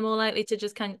good, and then they're more likely to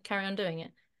just carry on doing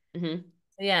it. Mm-hmm.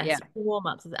 So yeah, Yeah. so warm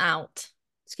ups is out for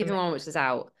me. Skipping one which is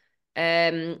out.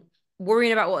 Um,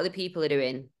 Worrying about what other people are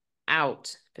doing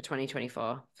out for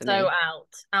 2024 for So me.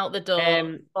 out the door,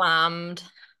 Um, slammed.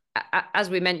 as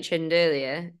we mentioned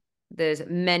earlier, there's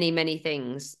many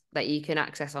things that you can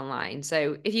access online.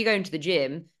 So if you go into the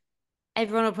gym,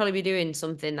 everyone will probably be doing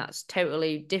something that's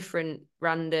totally different,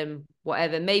 random,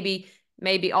 whatever. Maybe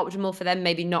optimal for them,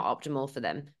 maybe not optimal for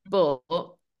them, but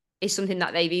it's something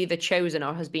that they've either chosen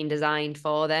or has been designed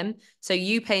for them. So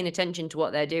you paying attention to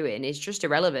what they're doing is just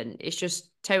irrelevant. It's just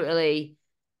totally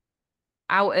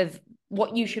out of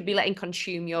what you should be letting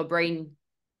consume your brain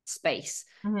space.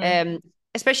 Mm-hmm. Um,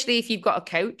 Especially if you've got a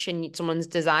coach and someone's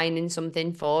designing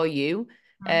something for you.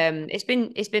 It's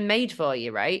been made for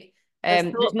you, right?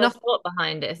 There's thought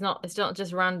behind it. It's not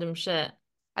just random shit.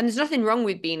 And there's nothing wrong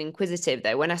with being inquisitive,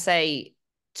 though. When I say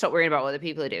stop worrying about what other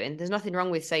people are doing, there's nothing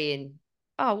wrong with saying,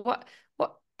 "Oh, what?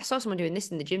 I saw someone doing this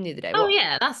in the gym the other day. Oh What?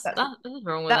 yeah, That's that's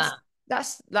wrong with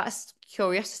that's that. that's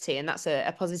curiosity, and that's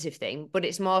a positive thing. But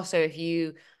it's more so if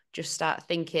you just start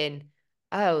thinking,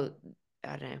 oh,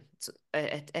 I don't know.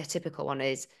 A typical one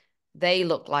is they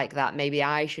look like that. Maybe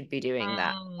I should be doing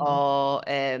that, Mm,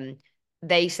 or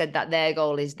they said that their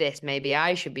goal is this. Maybe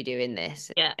I should be doing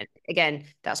this. yeah, And again,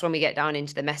 that's when we get down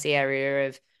into the messy area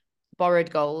of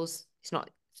borrowed goals. It's not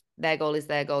their goal is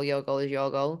their goal, your goal is your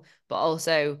goal, but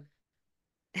also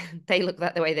they look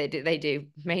that the way they do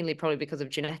mainly probably because of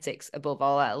genetics above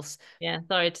all else. yeah.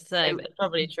 Sorry to say, So, but it's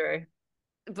probably true.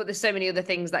 but there's so many other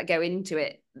things that go into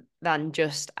it than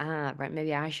just right,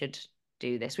 maybe I should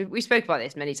do this. We spoke about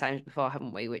this many times before,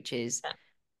 haven't we? Which is Yeah.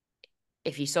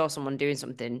 if you saw someone doing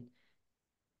something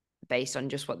based on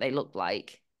just what they look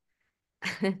like,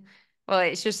 well,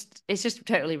 it's just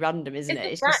totally random, isn't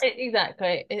it? It's just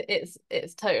Exactly.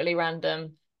 It's totally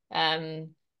random.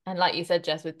 And like you said,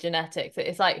 Jess, with genetics,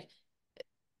 it's like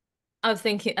I was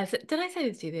thinking. Did I say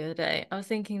this to you the other day? I was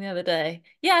thinking the other day.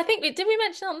 Yeah, I think did we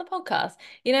mention it on the podcast?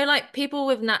 Like people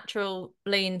with natural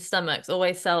lean stomachs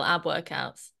always sell ab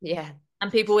workouts. yeah,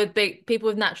 And people with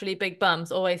naturally big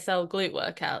bums always sell glute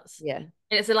workouts. yeah, And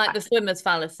it's like the swimmer's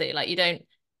fallacy. Like you don't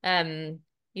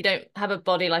have a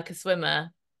body like a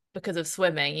swimmer because of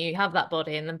swimming. You have that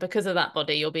body, and then because of that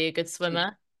body, you'll be a good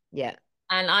swimmer. yeah.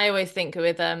 And I always think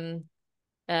with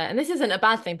and this isn't a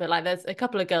bad thing, but like there's a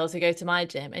couple of girls who go to my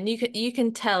gym, and you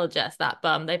can tell Jess that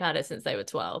bum they've had it since they were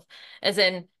 12, as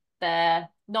in they're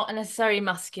not necessarily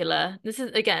muscular. This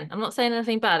is again, I'm not saying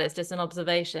anything bad. It's just an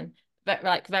observation. But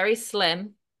like very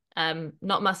slim,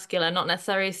 not muscular, not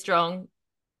necessarily strong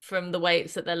from the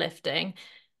weights that they're lifting,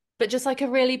 but just like a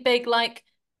really big like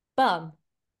bum.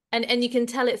 And you can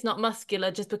tell it's not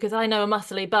muscular just because I know a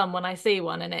muscly bum when I see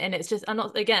one, and it's just I'm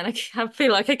not again I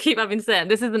feel like I keep having said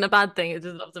this isn't a bad thing, it's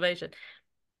just an observation.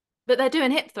 But they're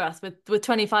doing hip thrusts with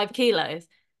 25 kilos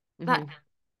that Mm-hmm.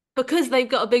 because they've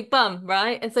got a big bum,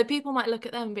 right? And so people might look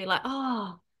at them and be like,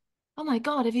 oh my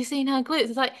God, have you seen her glutes?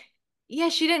 It's like, yeah,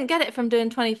 she didn't get it from doing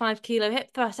 25-kilo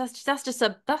hip thrusts. That's just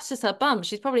her bum.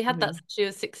 She's probably had that Mm-hmm. since she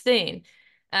was 16.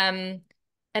 Um,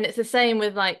 and it's the same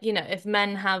with like, if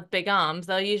men have big arms,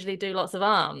 they'll usually do lots of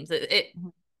arms. It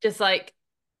just like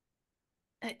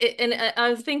and I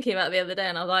was thinking about it the other day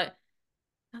and I was like,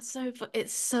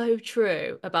 it's so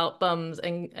true about bums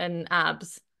and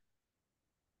abs.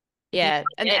 Yeah.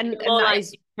 You're And more that likely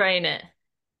is, to train it.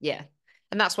 yeah.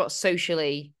 And that's what's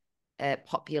socially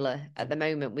popular at the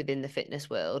moment within the fitness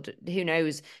world. Who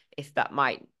knows if that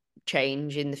might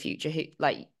change in the future?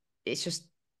 Like, it's just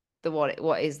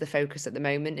what is the focus at the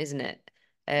moment, isn't it?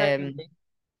 Um, Totally.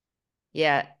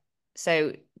 yeah.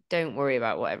 So don't worry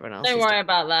about what everyone else Don't is doing. worry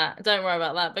about that. Don't worry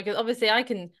about that because obviously I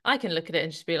can look at it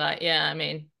and just be like, yeah, I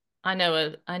mean, an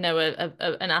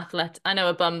athlete, I know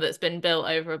a bum that's been built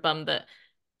over a bum that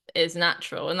is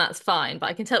natural, and that's fine.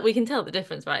 But we can tell the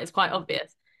difference, right? It's quite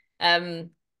obvious.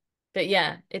 Um, but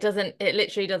yeah, it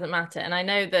literally doesn't matter. And I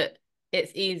know that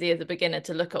it's easy as a beginner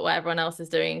to look at what everyone else is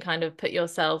doing and kind of put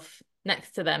yourself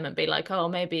next to them and be like, oh,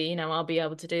 maybe, I'll be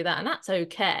able to do that. And that's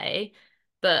okay.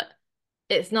 But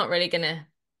it's not really gonna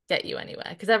get you anywhere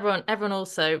because everyone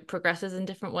also progresses in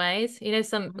different ways.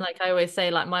 Some, Mhm. like I always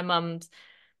say, like my mum's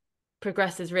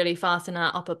progresses really fast in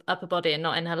her upper body and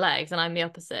not in her legs, and I'm the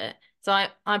opposite. So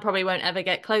I probably won't ever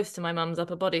get close to my mum's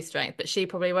upper body strength, but she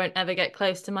probably won't ever get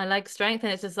close to my leg strength.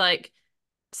 And it's just like,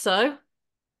 so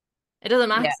it doesn't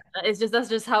matter. Yeah. That's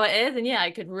just how it is. And yeah,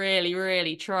 I could really,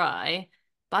 really try,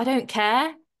 but I don't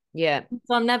care. Yeah.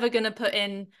 So I'm never gonna put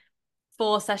in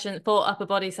four upper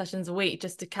body sessions a week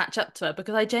just to catch up to her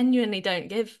because I genuinely don't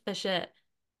give a shit.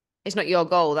 It's not your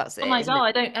goal, that's Oh it, my isn't it? God,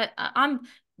 I don't, I'm,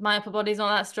 my upper body's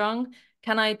not that strong.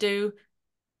 Can I do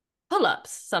pull-ups?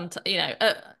 Sometimes,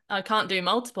 I can't do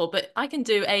multiple, but I can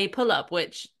do a pull-up,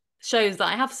 which shows that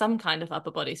I have some kind of upper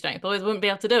body strength. Always wouldn't be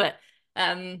able to do it.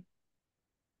 Um,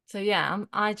 so yeah,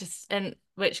 I just, and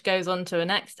which goes on to a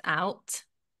next out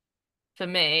for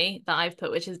me that I've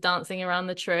put, which is dancing around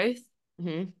the truth.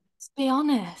 Hmm. Just be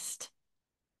honest.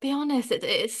 Be honest.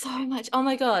 It's so much. Oh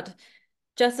my God.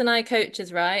 Jess and I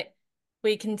coaches, right?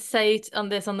 We can say on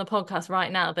the podcast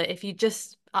right now that if you're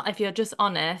just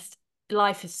honest,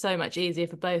 life is so much easier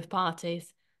for both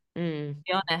parties. Mm.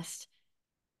 Be honest.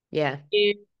 Yeah.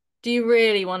 You do you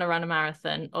really want to run a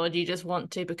marathon, or do you just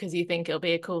want to because you think it'll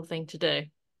be a cool thing to do?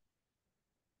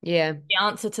 Yeah. The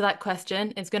answer to that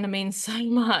question is going to mean so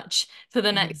much for the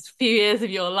Mhm. next few years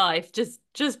of your life.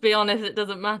 Just be honest, it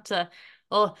doesn't matter.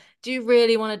 Or do you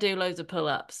really want to do loads of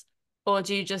pull-ups? Or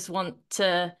do you just want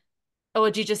to,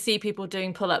 or do you just see people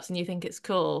doing pull-ups and you think it's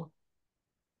cool?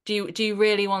 Do you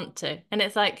really want to? And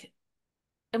it's like,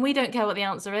 and we don't care what the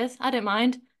answer is. I don't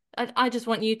mind. I just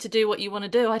want you to do what you want to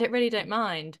do. I don't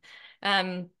mind.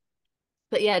 Um,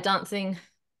 but yeah, dancing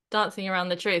around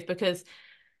the truth because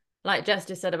like Jess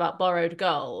just said about borrowed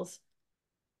goals,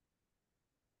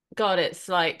 God, it's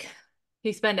like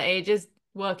you spend ages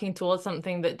working towards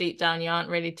something that deep down you aren't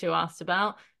really too asked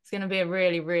about. It's going to be a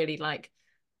really, really like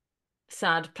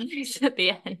sad place at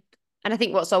the end. And I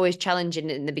think what's always challenging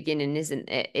in the beginning, isn't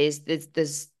it, is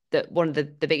there's that one of the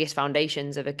biggest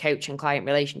foundations of a coach and client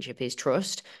relationship is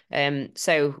trust.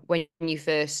 So when you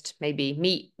first maybe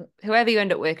meet whoever you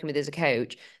end up working with as a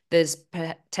coach, there's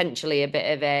potentially a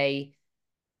bit of a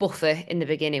buffer in the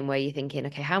beginning where you're thinking,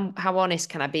 okay, how honest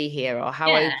can I be here, or how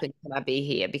Yeah, open can I be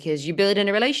here? Because you're building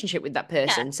a relationship with that yeah.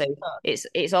 person. So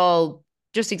it's all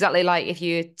just exactly like if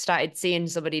you started seeing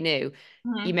somebody new,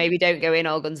 you Mhm. maybe don't go in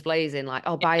all guns blazing like,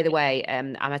 oh, by the way,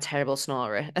 I'm a terrible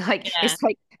snorer. Like Yeah, it's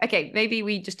like, okay, maybe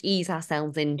we just ease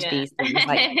ourselves into yeah. these things.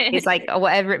 Like it's like or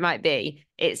whatever it might be,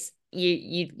 it's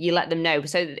you let them know.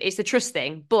 So it's the trust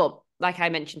thing. But like I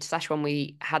mentioned to Sash when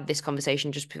we had this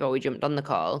conversation just before we jumped on the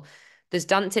call, there's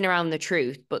dancing around the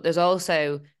truth, but there's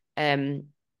also um,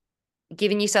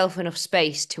 giving yourself enough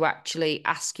space to actually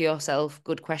ask yourself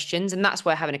good questions. And that's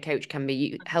where having a coach can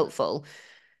be helpful.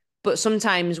 But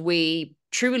sometimes we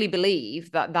truly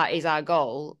believe that that is our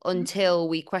goal until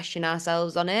we question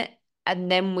ourselves on it.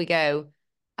 And then we go,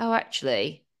 oh,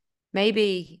 actually,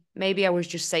 maybe I was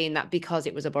just saying that because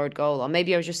it was a borrowed goal, or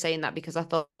maybe I was just saying that because I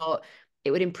thought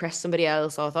it would impress somebody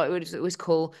else, or I thought it was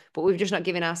cool, but we've just not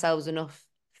given ourselves enough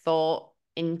thought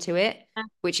into it,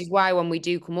 which is why when we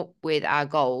do come up with our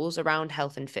goals around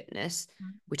health and fitness,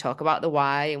 we talk about the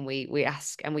why and we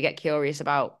ask and we get curious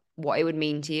about what it would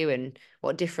mean to you and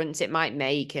what difference it might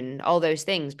make and all those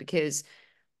things. Because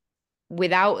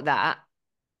without that,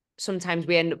 sometimes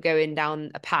we end up going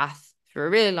down a path for a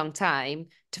really long time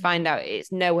to find out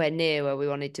it's nowhere near where we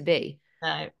wanted to be.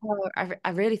 No. Oh,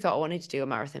 I really thought I wanted to do a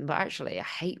marathon, but actually I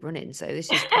hate running. So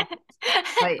this is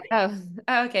like, oh,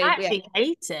 I okay. Yeah. actually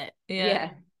hate it. Yeah. Yeah.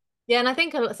 Yeah, and I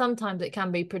think sometimes it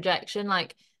can be projection.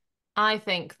 Like, I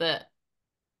think that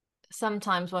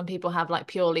sometimes when people have like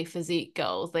purely physique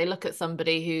goals, they look at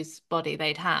somebody whose body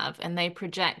they'd have and they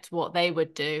project what they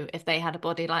would do if they had a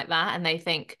body like that. And they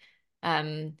think,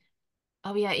 um,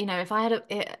 oh yeah, if I had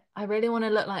I really want to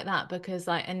look like that because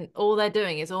like, and all they're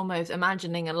doing is almost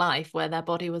imagining a life where their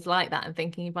body was like that and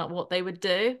thinking about what they would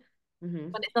do,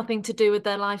 Hmm. but it's nothing to do with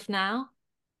their life now.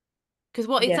 Because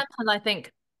what it's Yeah. sometimes I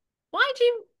think, why do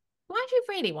you why do you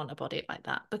really want a body like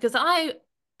that? Because I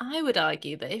would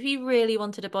argue that if you really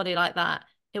wanted a body like that,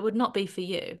 it would not be for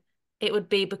you. It would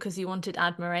be because you wanted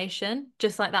admiration,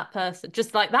 just like that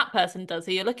person does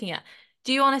who you're looking at.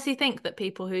 Do you honestly think that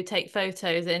people who take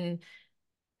photos in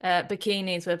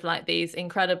bikinis with like these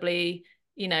incredibly,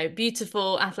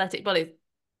 beautiful athletic bodies,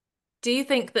 do you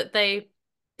think that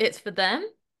it's for them?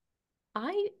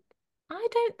 I I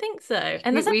don't think so.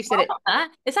 And there's nothing We've said wrong it. with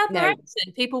that. It's No,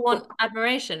 admiration. People but want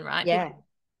admiration, right? yeah,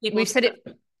 People we've to said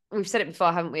it. We've said it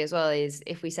before, haven't we, as well? Is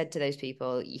if we said to those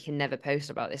people, you can never post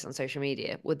about this on social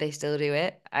media, would they still do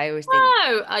it? I always think,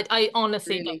 no, I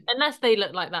honestly don't. really, Unless they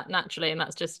look like that naturally, and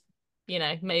that's just,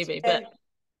 maybe. But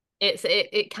yeah,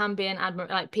 it can be an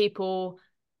like people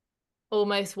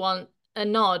almost want a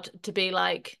nod to be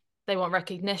like they want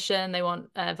recognition, they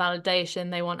want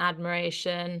validation, they want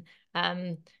admiration.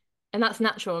 Um, and that's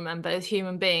natural, remember, as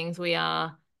human beings, we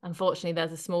are, unfortunately,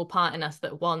 there's a small part in us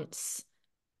that wants,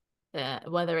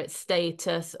 whether it's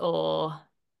status or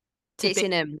to it's be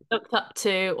in looked up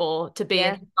to or to be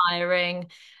yeah. inspiring.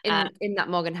 Um, In that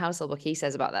Morgan Housel book, he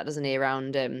says about that, doesn't he?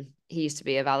 Around he used to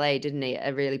be a valet, didn't he?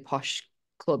 At a really posh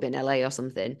club in LA or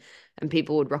something, and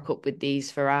people would rock up with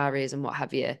these Ferraris and what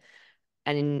have you.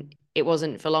 And it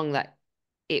wasn't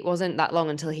that long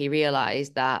until he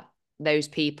realized that those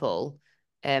people,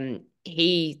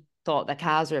 he thought their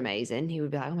cars were amazing. He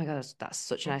would be like, "Oh my God, that's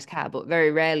such a nice car," but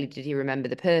very rarely did he remember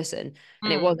the person.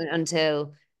 And it mm, wasn't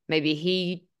until maybe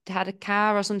he had a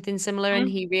car or something similar, and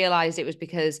mm, he realized it was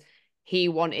because he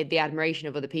wanted the admiration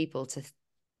of other people to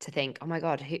think, "Oh my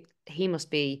God, he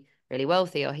must be really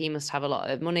wealthy, or he must have a lot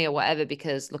of money, or whatever,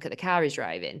 because look at the car he's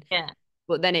driving." yeah,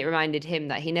 But then it reminded him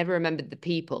that he never remembered the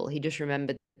people, he just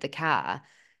remembered the car.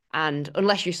 And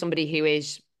unless you're somebody who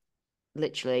is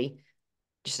literally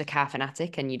just a car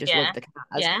fanatic and you just yeah, love the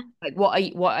cars, yeah, like what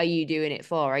are you doing it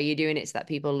for? Are you doing it so that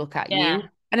people look at yeah. you?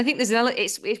 And I think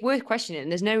it's worth questioning.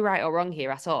 There's no right or wrong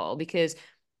here at all, because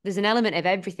there's an element of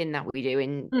everything that we do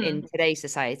in Mm, today's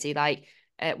society. Like,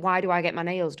 why do I get my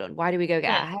nails done? Why do we go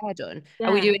get yeah, our hair done?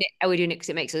 Are we yeah. doing it? Are we doing it because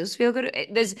it makes us feel good?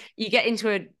 There's you get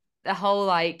into a whole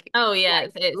Oh yeah,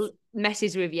 like it's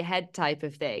messes with your head type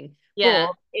of thing. yeah,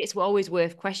 But it's always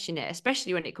worth questioning it,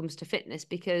 especially when it comes to fitness,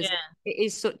 because yeah, it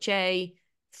is such a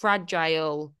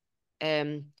fragile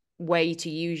um, way to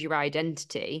use your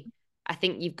identity. I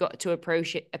think you've got to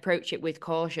approach it with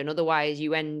caution. Otherwise,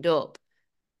 you end up,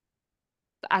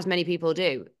 as many people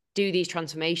do these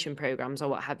transformation programs or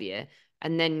what have you,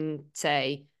 and then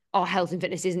say, "Oh, health and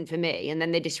fitness isn't for me," and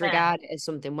then they yeah, disregard it as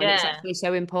something when it's yeah, actually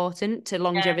so important to yeah,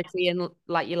 longevity and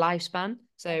like your lifespan.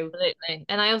 So absolutely.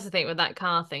 And I also think with that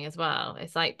car thing as well,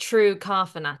 it's like true car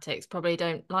fanatics probably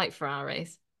don't like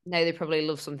Ferraris. no, they probably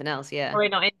love something else. Yeah, Probably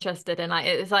not interested in like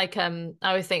it's like I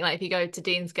always think like if you go to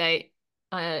Deansgate,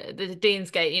 the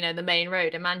Deansgate, the main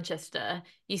road in Manchester,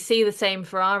 you see the same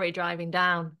Ferrari driving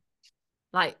down.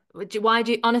 Like, why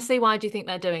do you think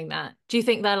they're doing that? Do you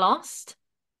think they're lost?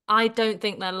 I don't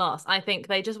think they're lost. I think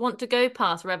they just want to go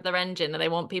past, rev their engine, and they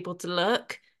want people to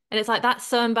look. And it's like that's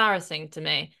so embarrassing to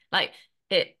me. Like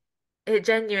it, it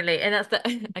genuinely, and that's the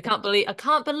I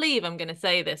can't believe I'm gonna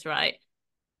say this, right?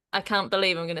 I can't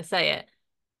believe I'm gonna say it.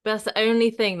 But that's the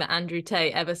only thing that Andrew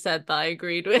Tate ever said that I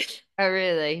agreed with. oh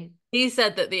really? He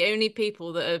said that the only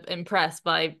people that are impressed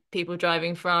by people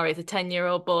driving Ferraris are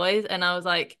 10-year-old boys. And I was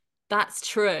like, that's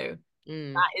true.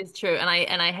 Mm. That is true. And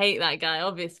I hate that guy,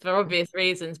 for obvious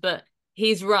reasons, but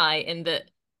he's right in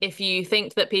that if you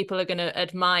think that people are gonna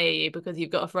admire you because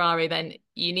you've got a Ferrari, then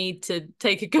you need to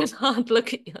take a good hard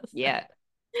look at yourself. Yeah,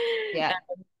 yeah.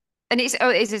 And it's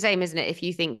the same, isn't it? If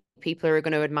you think people are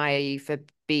going to admire you for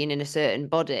being in a certain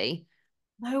body,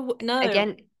 No, no.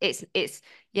 again, it's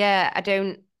yeah, I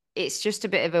don't. It's just a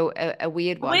bit of a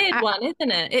weird A one. weird one,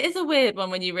 isn't it? It is a weird one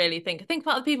when you really think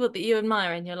about the people that you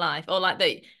admire in your life, or like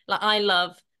that. Like I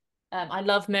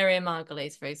love Miriam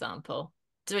Margolyes, for example.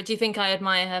 Do you think I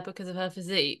admire her because of her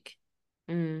physique?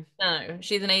 Mm, No,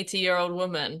 she's an 80-year-old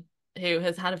woman who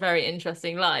has had a very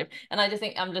interesting life, and I just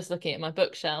think I'm just looking at my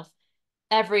bookshelf.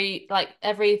 Every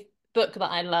book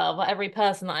that I love, or every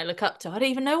person that I look up to, I don't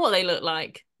even know what they look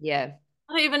like. yeah,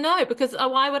 I don't even know because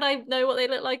why would I know what they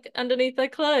look like underneath their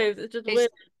clothes? It's just it's weird.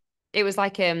 it was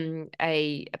like a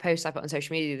post I put on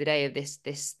social media the other day of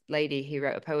this lady who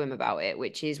wrote a poem about it,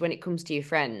 which is when it comes to your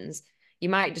friends, you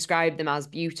might describe them as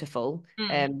beautiful,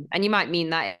 Mm. and you might mean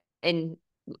that in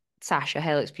Sasha,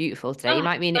 hair looks beautiful today. You Oh,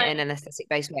 might mean it in right. an aesthetic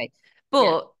based way, Yeah.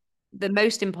 but the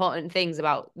most important things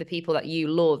about the people that you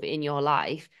love in your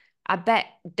life, I bet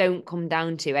don't come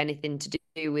down to anything to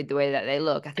do with the way that they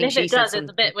look. I And think if she it said does, it's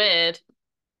a something. bit weird.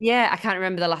 Yeah, I can't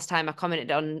remember the last time I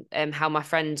commented on how my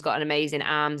friend's got an amazing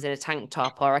arms in a tank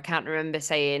top, or I can't remember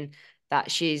saying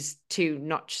that she's 2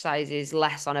 notch sizes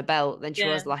less on a belt than she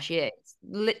Yeah. was last year. It's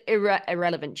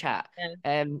irrelevant chat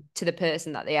Yeah. to the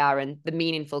person that they are and the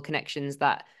meaningful connections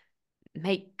that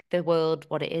make the world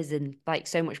what it is and like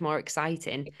so much more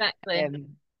exciting. Exactly.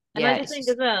 And I Yeah, just it's think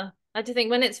as just, well, I just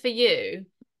think when it's for you,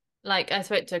 like I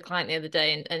spoke to a client the other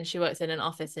day and she works in an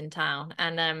office in town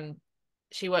and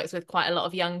she works with quite a lot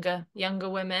of younger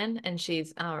women and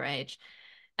she's our age.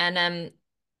 And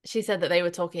she said that they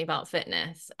were talking about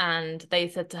fitness and they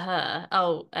said to her,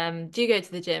 "Oh, do you go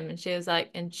to the gym?" And she was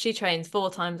like, and she trains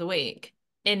 4 times a week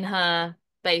in her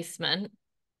basement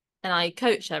and I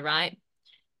coach her, right?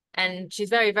 And she's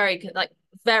very,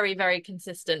 very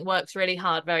consistent, works really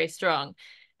hard, very strong.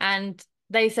 And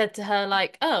they said to her,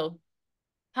 like, "Oh,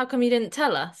 how come you didn't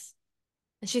tell us?"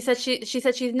 And she said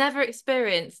she's never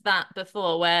experienced that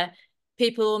before where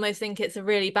people almost think it's a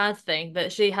really bad thing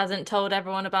that she hasn't told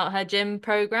everyone about her gym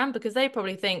program because they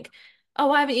probably think, "Oh,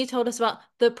 why haven't you told us about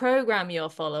the program you're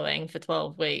following for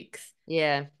 12 weeks?"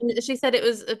 yeah. And she said it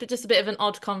was just a bit of an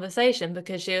odd conversation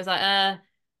because she was like,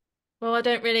 well, I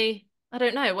don't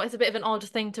know. Well, it's a bit of an odd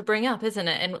thing to bring up, isn't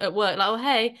it? And at work, like, oh,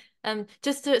 hey,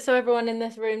 so everyone in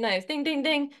this room knows, ding, ding,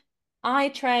 ding. I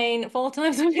train 4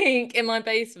 times a week in my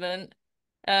basement.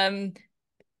 Um,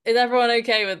 is everyone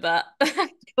okay with that?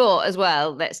 But as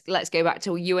well, let's go back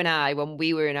to you and I when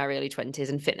we were in our early 20s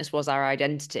and fitness was our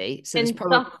identity. So there's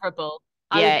probably Insufferable.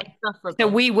 I was yeah. So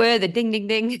insufferable. we were the ding ding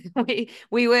ding.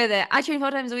 We were the I train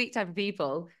 4 times a week type of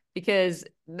people because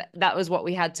that was what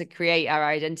we had to create our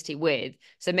identity with.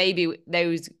 So maybe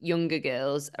those younger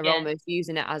girls are Yeah. almost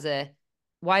using it as a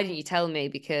why didn't you tell me?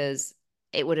 Because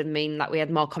it would have mean that we had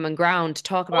more common ground to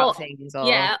talk about Or things or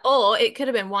yeah, or it could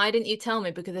have been, why didn't you tell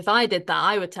me? Because if I did that,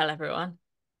 I would tell everyone.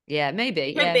 yeah,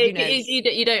 maybe. Could Yeah, who be knows?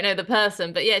 you don't know the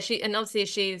person, but yeah, she and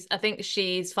obviously I think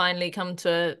she's finally come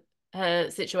to her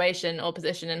situation or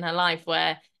position in her life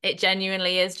where it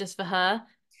genuinely is just for her.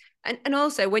 And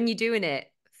also when you're doing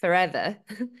it forever,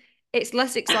 it's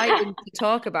less exciting to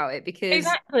talk about it because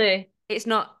Exactly. it's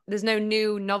not there's no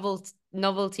new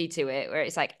novelty to it where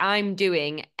it's like I'm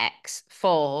doing X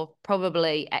for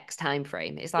probably X time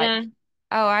frame. It's like, Yeah.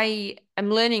 oh, I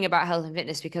am learning about health and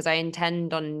fitness because I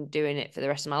intend on doing it for the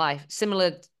rest of my life.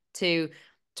 Similar to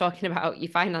talking about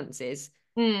your finances.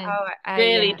 Hmm. Oh,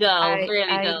 Really dull,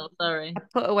 really dull. I Sorry.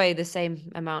 put away the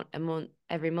same amount a month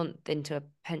every month into a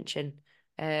pension.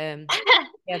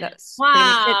 Yeah, that's pretty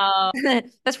much it. Wow.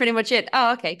 That's pretty much it.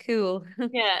 Oh, okay, cool.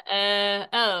 Yeah.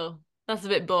 Oh, that's a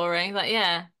bit boring. Like,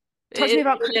 yeah, Talk to me it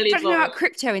about is really talk to me boring. about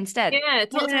crypto instead. Yeah,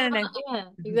 No, talk to me no, no, about that. Yeah,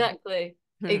 no. exactly.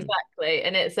 no. Exactly.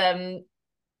 And it's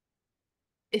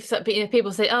if so, you know,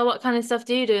 people say, "Oh, what kind of stuff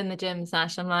do you do in the gym,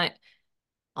 Sash?" I'm like,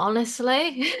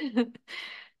 honestly,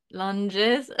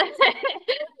 lunges,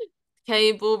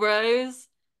 cable rows,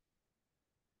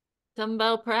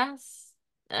 dumbbell press.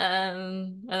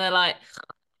 And they're like,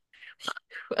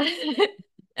 because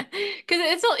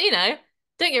it's all,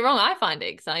 don't get wrong, I find it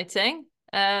exciting.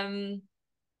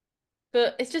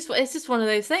 But it's just one of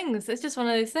those things. It's just one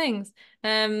of those things.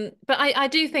 But I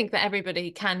do think that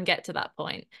everybody can get to that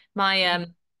point.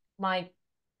 My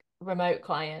remote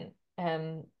client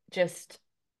just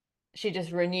she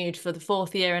just renewed for the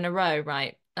 4th year in a row,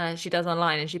 right? She does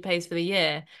online and she pays for the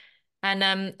year. And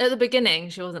at the beginning,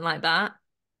 she wasn't like that.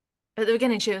 At the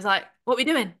beginning, she was like, "What are we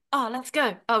doing? Oh, let's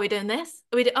go. Oh, we doing this?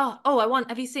 Are we do oh,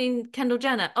 have you seen Kendall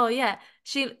Jenner? Oh yeah.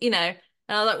 And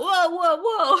I was like, whoa, whoa,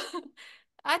 whoa.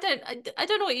 I don't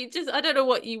know what I don't know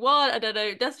what you want. I don't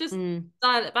know. Let's just Mm,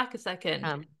 dial it back a second.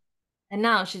 um, And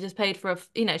now she just paid for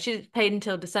she's paid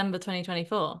until December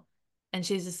 2024. And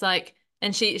she's just like,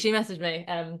 and she messaged me,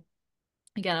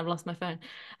 again, I've lost my phone.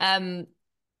 And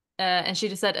she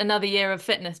just said, "Another year of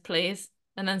fitness, please,"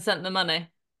 and then sent the money.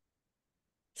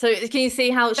 So can you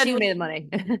see how send me the money.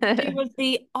 she was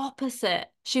the opposite.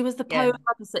 She was the Yeah, polar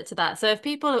opposite to that. So if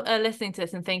people are listening to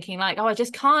this and thinking like, "Oh,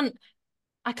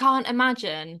 I can't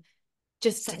imagine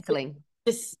just settling.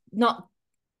 just not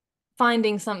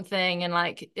finding something and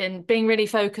like and being really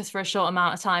focused for a short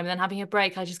amount of time and then having a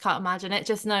break, I just can't imagine it."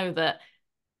 Just know that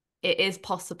it is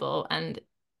possible and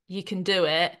you can do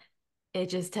it. It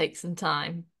just takes some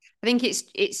time. I think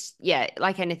it's yeah,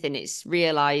 like anything, it's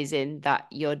realizing that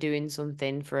you're doing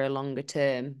something for a longer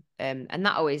term. And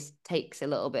that always takes a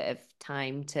little bit of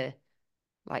time to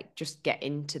like just get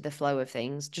into the flow of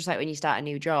things. Just like when you start a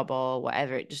new job or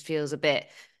whatever, it just feels a bit,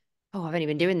 oh, I've only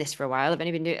been doing this for a while. I've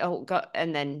only been doing oh God.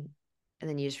 And then and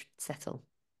then you just settle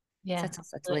Yeah, settle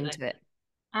absolutely. into it.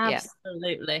 Yeah.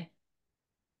 Absolutely.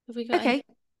 Have we got any? Okay.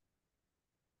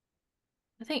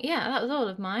 I think, yeah, that was all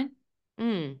of mine.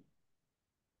 Mm.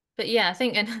 But yeah, I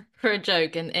think for a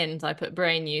joke in ins, I put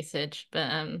brain usage, but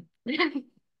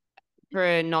For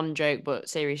a non-joke but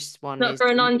serious one not is for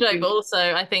a non-joke, but also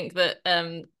I think that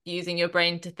using your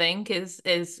brain to think is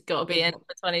got to be in for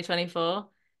 2024.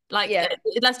 Like yeah.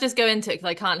 let's just go into it because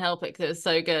I can't help it because it was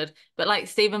so good. But like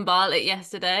Stephen Bartlett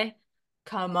yesterday,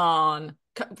 come on,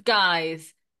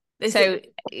 guys, this is So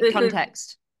this is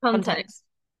context. context. Context.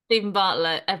 Stephen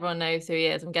Bartlett, everyone knows who he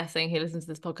is. I'm guessing he listens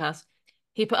to this podcast.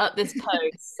 He put up this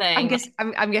post I'm saying guess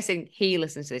I'm guessing he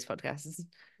listens to this podcast.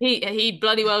 he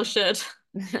bloody well should.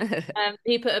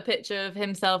 He put a picture of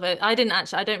himself. I didn't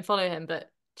actually. I don't follow him,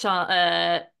 but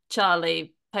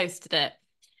Charlie posted it,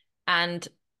 and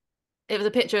it was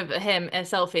a picture of him, a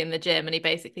selfie in the gym, and he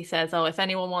basically says, "Oh, if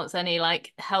anyone wants any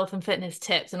like health and fitness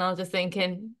tips," and I was just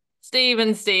thinking,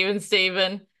 Stephen, stick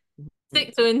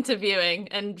to interviewing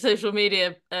and social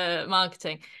media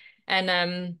marketing, and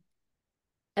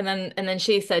and then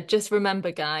she said, "Just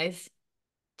remember, guys."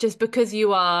 Just because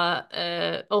you are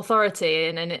authority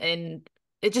in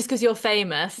it, just because you're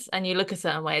famous and you look a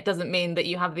certain way, it doesn't mean that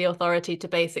you have the authority to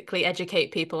basically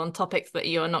educate people on topics that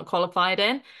you are not qualified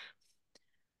in.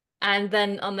 And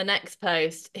then on the next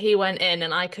post, he went in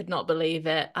and I could not believe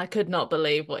it. I could not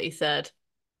believe what he said.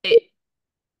 It,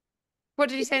 What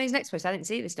did he say in his next post? I didn't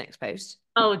see this next post.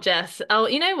 oh, Jess. Oh,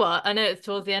 you know what? I know it's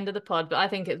towards the end of the pod, but I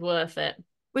think it's worth it.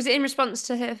 Was it in response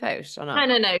to her post or No, not?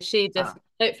 no, no. She just, Ah,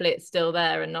 hopefully it's still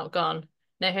there and not gone.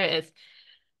 No, here it is.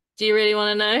 Do you really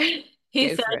want to know? He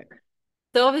go said, for it.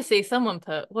 so obviously someone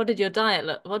put, what does your diet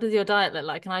look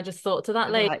like? And I just thought to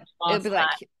that lady It'll be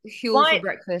last night, like fuel for why,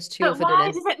 breakfast, fuel but for why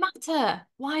dinner. does it matter?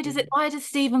 Mm. Why does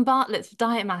Stephen Bartlett's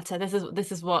diet matter? This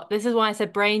is why I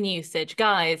said brain usage,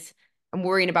 guys. I'm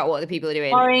worrying about what other people are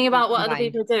doing Worrying about what other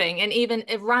combined. people are doing. And even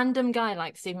a random guy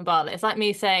like Stephen Bartlett, it's like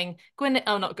me saying Gwyneth,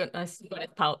 oh not Gwyneth,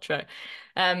 Gwyneth Paltrow.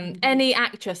 Any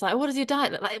actress, like, what does your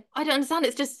diet look like? I don't understand.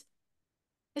 It's just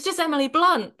Emily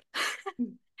Blunt.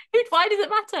 Why does it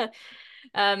matter?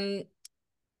 Um,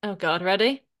 oh God,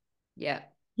 ready? Yeah.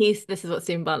 This is what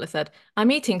Stephen Bartlett said. I'm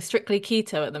eating strictly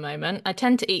keto at the moment. I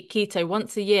tend to eat keto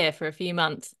once a year for a few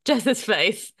months. Jess's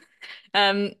face.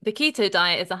 The keto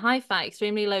diet is a high-fat,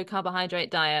 extremely low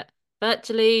carbohydrate diet.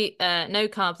 Virtually no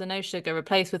carbs and no sugar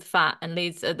replaced with fat and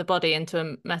leads the body into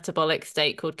a metabolic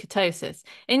state called ketosis.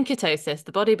 In ketosis,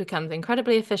 the body becomes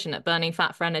incredibly efficient at burning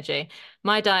fat for energy.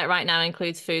 My diet right now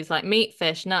includes foods like meat,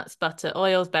 fish, nuts, butter,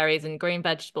 oils, berries, and green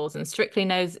vegetables, and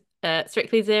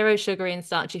strictly zero sugary and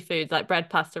starchy foods like bread,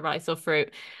 pasta, rice, or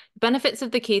fruit. Benefits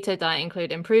of the keto diet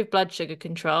include improved blood sugar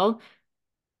control.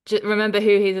 Remember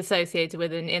who he's associated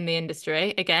with in the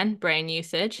industry. Again, brain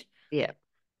usage. Yeah.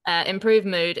 Improved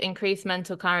mood, increased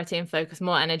mental clarity and focus,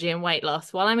 more energy and weight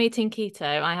loss. While I'm eating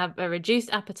keto, I have a reduced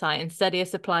appetite and steadier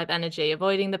supply of energy,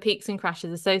 avoiding the peaks and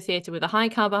crashes associated with a high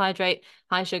carbohydrate,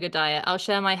 high sugar diet. I'll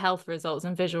share my health results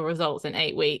and visual results in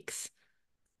 8 weeks.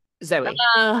 Zoe.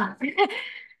 Uh,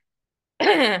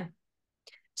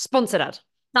 Sponsored ad.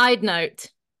 Side note,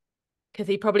 because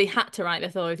he probably had to write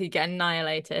this or he'd get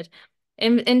annihilated.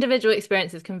 Individual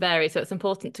experiences can vary, so it's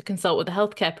important to consult with a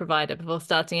healthcare provider before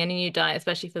starting any new diet,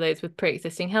 especially for those with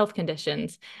pre-existing health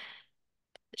conditions.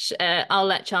 I'll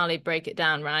let Charlie break it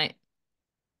down, right?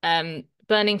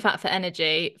 Burning fat for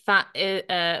energy, fat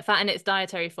in its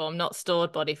dietary form, not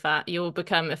stored body fat. You will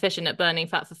become efficient at burning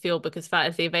fat for fuel because fat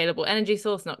is the available energy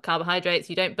source, not carbohydrates.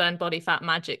 You don't burn body fat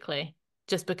magically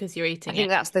just because you're I eating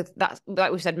think it. that's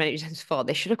like we've said many times before.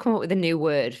 They should have come up with a new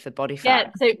word for body Yeah,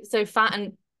 fat. so fat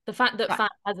and the fact that Fat.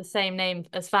 fat has the same name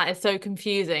as fat is so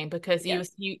confusing because Yeah.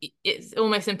 you it's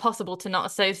almost impossible to not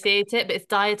associate it, but it's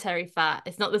dietary fat.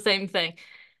 It's not the same thing.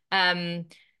 Um,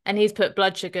 and he's put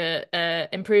blood sugar,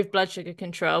 improved blood sugar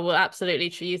control. We'll absolutely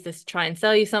use this to try and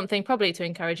sell you something, probably to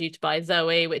encourage you to buy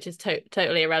Zoe, which is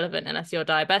totally irrelevant unless you're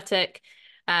diabetic.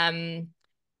 Um,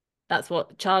 that's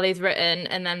what Charlie's written.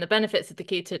 And then the benefits of the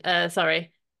keto,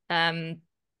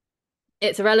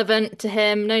 it's irrelevant to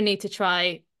him. No need to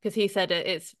try because he said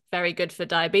it's very good for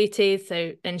diabetes.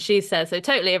 So, and she says, so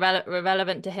totally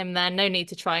irrelevant to him then. No need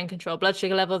to try and control blood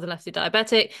sugar levels unless you're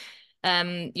diabetic.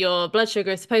 Your blood sugar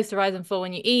is supposed to rise and fall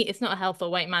when you eat. It's not a health or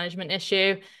weight management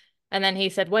issue. And then he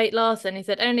said weight loss, and he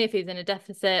said only if he's in a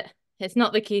deficit. It's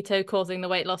not the keto causing the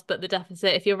weight loss, but the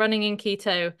deficit. If you're running in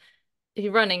keto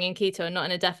and not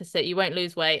in a deficit, you won't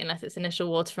lose weight unless it's initial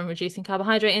water from reducing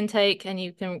carbohydrate intake, and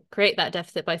you can create that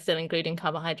deficit by still including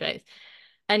carbohydrates.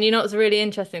 And you know what's a really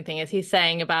interesting thing is he's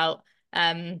saying about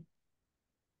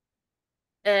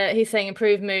he's saying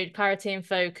improve mood, clarity and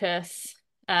focus,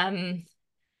 um,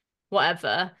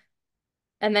 whatever.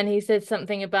 And then he said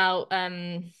something about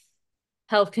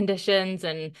health conditions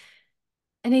and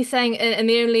he's saying and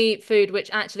the only food which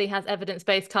actually has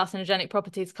evidence-based carcinogenic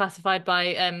properties classified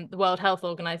by the World Health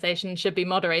Organization should be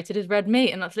moderated is red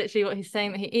meat, and that's literally what he's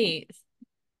saying that he eats.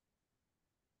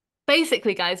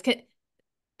 Basically, guys,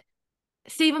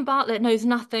 Stephen Bartlett knows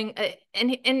nothing,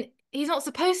 and he's not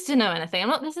supposed to know anything. I'm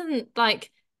not. This isn't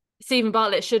like Stephen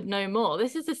Bartlett should know more.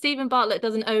 This is the Stephen Bartlett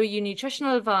doesn't owe you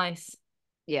nutritional advice.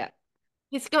 Yeah.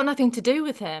 It's got nothing to do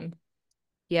with him.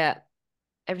 Yeah.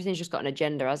 Everything's just got an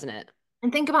agenda, hasn't it?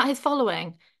 And think about his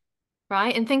following,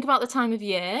 right? And think about the time of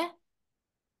year.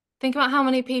 Think about how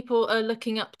many people are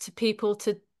looking up to people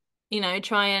to,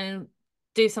 try and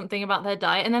do something about their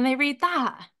diet, and then they read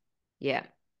that. Yeah.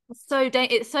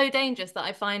 It's so dangerous that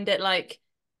I find it like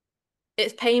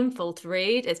it's painful to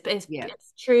read. Yeah.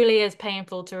 It's truly is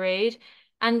painful to read.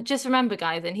 And just remember,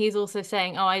 guys, and he's also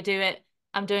saying, "Oh, I'm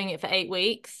doing it for 8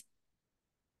 weeks."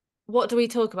 What do we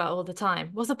talk about all the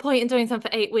time? What's the point in doing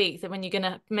something for 8 weeks when you're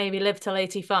gonna maybe live till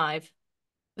 85?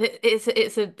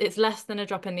 It's less than a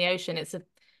drop in the ocean.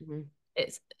 Mhm.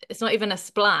 It's it's not even a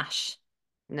splash.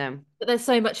 No. But there's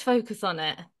so much focus on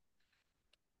it.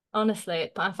 Honestly,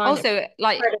 I find it Also,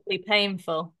 like, incredibly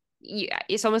painful.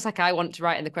 it's almost like I want to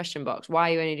write in the question box, why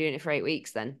are you only doing it for 8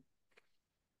 weeks then?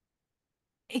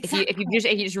 Exactly. If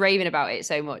you're just raving about it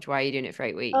so much, why are you doing it for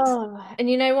 8 weeks? Oh, and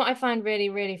you know what I find really,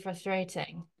 really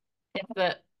frustrating is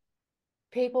that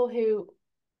people who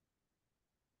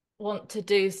want to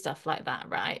do stuff like that,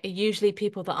 right, are usually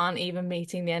people that aren't even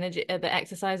meeting the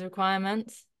exercise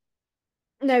requirements.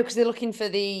 No, because they're looking for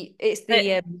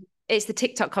But it's the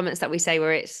TikTok comments that we say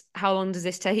where it's how long does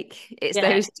this take? It's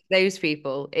yeah, those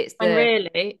people. It's and the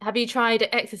really, have you tried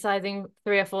exercising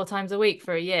 3 or 4 times a week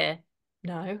for a year?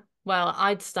 No. Well,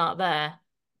 I'd start there.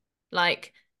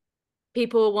 Like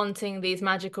people are wanting these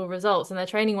magical results and they're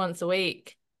training once a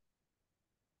week.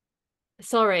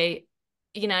 Sorry,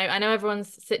 I know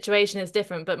everyone's situation is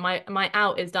different, but my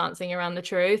out is dancing around the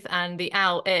truth, and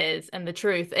the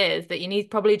truth is that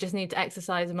probably just need to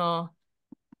exercise more.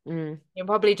 mm, You're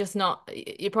probably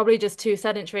just too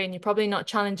sedentary, and you're probably not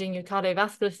challenging your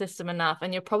cardiovascular system enough,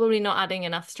 and you're probably not adding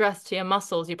enough stress to your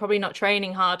muscles. You're probably not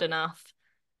training hard enough.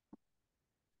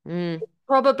 mm,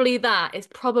 Probably that. It's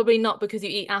probably not because you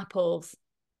eat apples,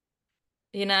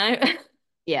 you know?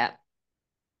 yeah,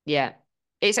 yeah.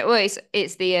 It's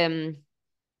the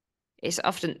it's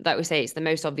often like we say, it's the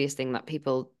most obvious thing that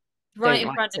people Right don't in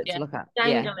like front of you. to look at.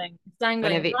 Yeah.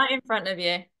 Dangling Whenever right in front of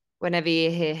you. whenever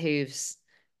you hear hooves,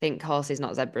 think horses,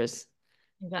 not zebras.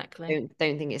 Exactly.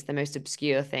 Don't think it's the most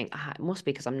obscure thing. Ah, it must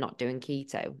be because I'm not doing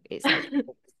keto. It's like It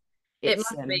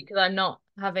it's must be because I'm not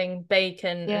having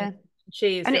bacon and yeah.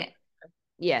 cheese And for it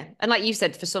yeah. And like you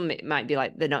said, for some it might be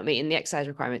like they're not meeting the exercise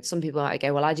requirements. Some people might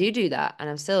go, well, I do that and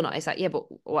I'm still not. It's like, yeah, but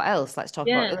what else? Let's talk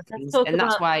about yeah, other let's things. talk And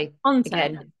that's about why, content.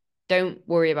 again, don't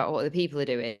worry about what other people are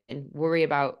doing. Worry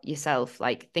about yourself.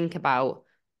 Like think about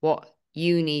what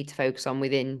you need to focus on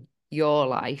within your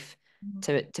life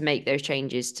to make those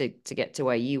changes to get to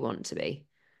where you want to be.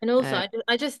 And also, Uh,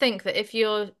 I just think that if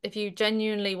you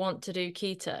genuinely want to do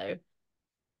keto,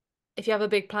 if you have a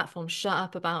big platform, shut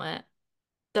up about it.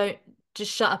 Don't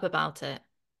just shut up about it.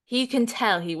 He can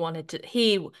tell he wanted to.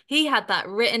 He had that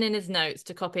written in his notes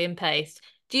to copy and paste.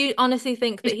 Do you honestly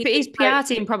think that his PR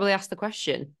team probably asked the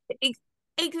question.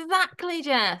 exactly,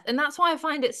 Jess? And that's why I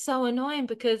find it so annoying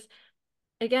because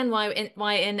again, why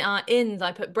in our ins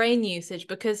I put brain usage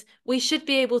because we should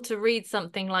be able to read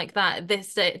something like that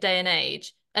this day and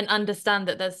age and understand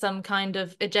that there's some kind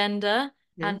of agenda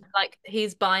and Mhm. like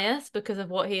he's biased because of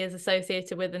what he is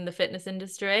associated with in the fitness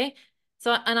industry.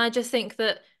 So, and I just think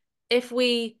that if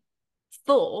we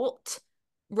thought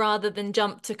rather than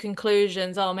jump to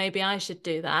conclusions, oh, maybe I should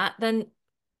do that, then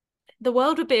the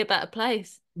world would be a better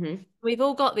place. Mhm. We've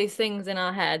all got these things in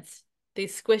our heads,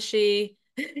 these squishy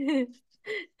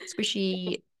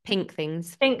Squishy pink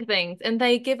things. think things, and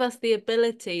they give us the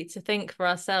ability to think for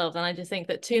ourselves. And I just think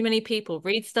that too many people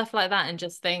read stuff like that and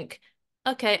just think,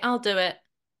 okay, I'll do it.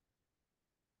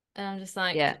 And I'm just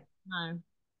like, Yeah. no,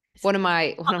 it's One of not my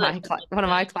looking one of at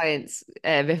my it. clients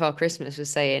before Christmas was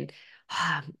saying,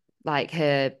 "Ah," like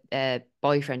her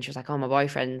boyfriend. She was like, "Oh, my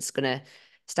boyfriend's gonna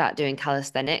start doing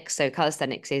calisthenics." So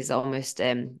calisthenics is almost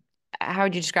how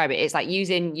would you describe it? It's like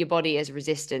using your body as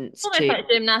resistance Almost to like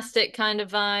gymnastic kind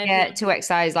of vibes. yeah to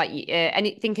exercise. Like and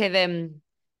think of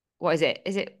what is it?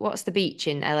 Is it what's the beach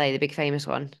in LA, the big famous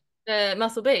one?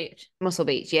 Muscle Beach. Muscle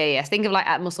Beach. Yeah, yeah. Think of like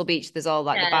at Muscle Beach, there's all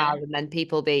like the Yeah, bars and then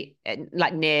people be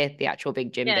like near the actual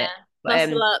big gym yeah. bit.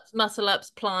 Um, muscle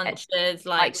ups, planches,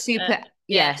 like like super, yeah,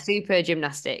 yeah, super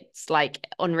gymnastics, like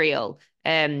unreal.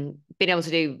 Being able to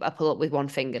do a pull up with one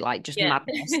finger, like just yeah,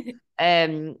 madness.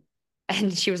 Um,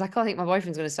 and she was like, oh, I think my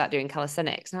boyfriend's going to start doing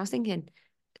calisthenics. And I was thinking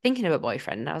of a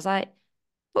boyfriend. And I was like,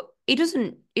 but he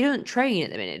doesn't train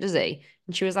at the minute, does he?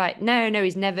 And she was like, no,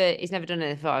 he's never done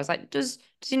it before. I was like, does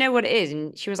he know what it is?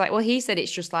 And she was like, well, he said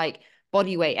it's just like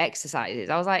body weight exercises.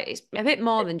 I was like, it's a bit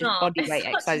more it's than just not. body It's weight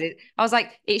not just exercises. I was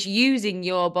like, it's using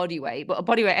your body weight, but a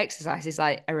body weight exercise is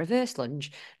like a reverse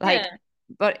lunge. Like, yeah,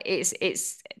 but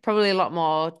it's probably a lot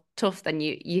more tough than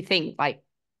you think. Like,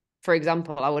 for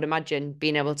example, I would imagine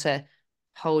being able to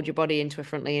hold your body into a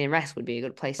front leaning rest would be a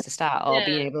good place to start, or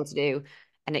being yeah. able to do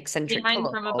an You eccentric hang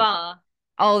pull-up from a or bar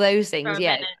all those for things, a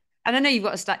yeah. minute. And I know you've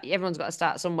got to start, everyone's got to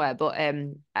start somewhere, but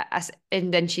and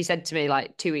then she said to me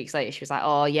like 2 weeks later, she was like,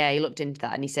 oh yeah, he looked into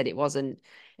that and he said it wasn't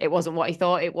what he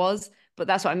thought it was. But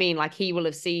that's what I mean. Like he will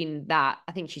have seen that.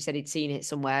 I think she said he'd seen it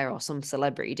somewhere or some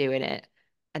celebrity doing it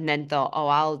and then thought, oh,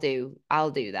 I'll do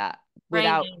that Brain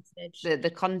without usage. the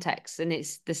context. And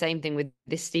it's the same thing with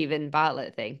this Stephen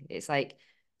Bartlett thing. It's like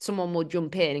someone will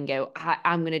jump in and go,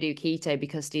 I'm going to do keto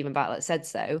because Stephen Bartlett said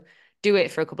so. Do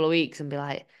it for a couple of weeks and be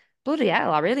like, bloody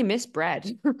hell, I really miss bread.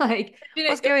 Like, You know,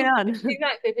 what's going on?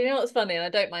 exactly. You know what's funny, and I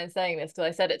don't mind saying this because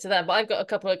I said it to them, but I've got a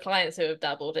couple of clients who have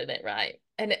dabbled in it, right?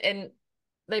 And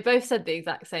they both said the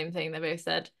exact same thing. They both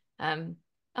said, "Oh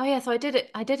yeah, so I did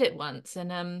it once,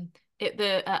 and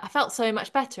I felt so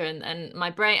much better, and my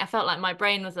brain, I felt like my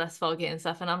brain was less foggy and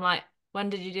stuff." And I'm like, "When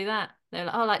did you do that?" They're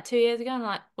like, "Oh, like 2 years ago." I'm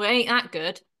like, "Well, ain't that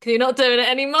good? Because you're not doing it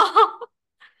anymore."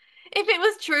 If it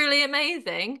was truly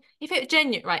amazing, if it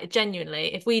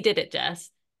genuinely, if we did it,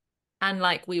 Jess, and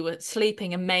like we were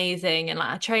sleeping amazing and like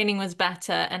our training was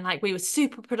better and like we were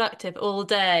super productive all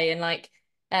day and like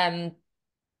um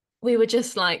we were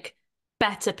just like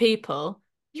better people,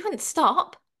 you wouldn't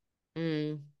stop.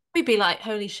 Mm, We'd be like,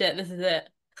 holy shit, this is it.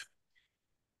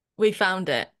 We found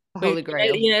it. the We Holy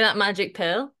Grail. you know that magic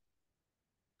pill?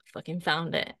 Fucking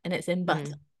found it. And it's in butter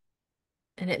Mm,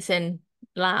 and it's in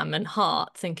lamb and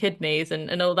hearts and kidneys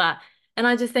and all that. And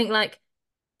I just think like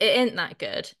it ain't that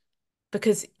good.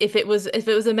 Because if it was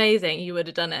amazing, you would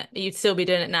have done it. You'd still be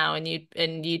doing it now, and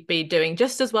you'd be doing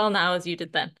just as well now as you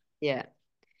did then. yeah.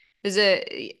 I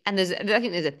think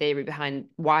there's a theory behind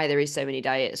why there is so many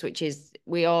diets, which is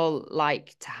we all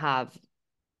like to have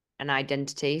an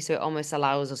identity. So it almost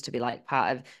allows us to be like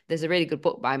part of. There's a really good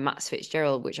book by Max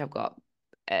Fitzgerald, which I've got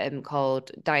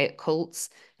called Diet Cults.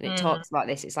 And it Mm. talks about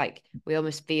this. It's like we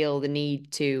almost feel the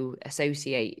need to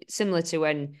associate, similar to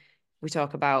when we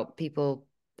talk about people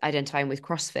identifying with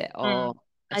CrossFit Mm. or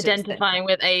a certain. Identifying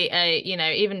with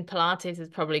even Pilates is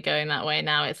probably going that way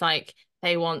now. It's like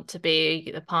they want to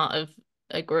be a part of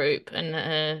a group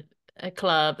and a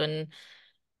club, and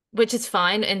which is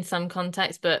fine in some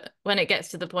contexts, but when it gets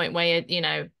to the point where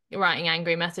you're writing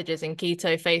angry messages in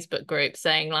keto Facebook groups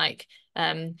saying like,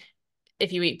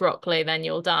 if you eat broccoli, then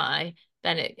you'll die,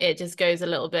 then it just goes a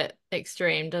little bit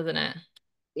extreme, doesn't it?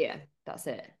 Yeah, that's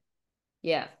it.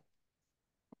 Yeah.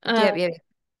 Uh, Yep,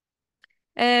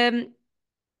 yep.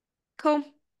 Cool.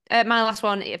 My last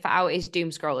one for out is doom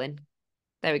scrolling.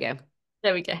 There we go.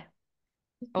 there we go.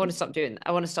 I want to stop doing that.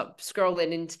 I want to stop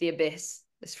scrolling into the abyss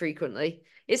as frequently.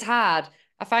 It's hard.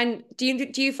 I find do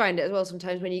you find it as well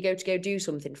sometimes when you go do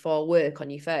something for work on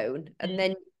your phone and Mm.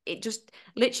 then it just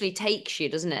literally takes you,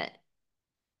 doesn't it?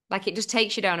 Like it just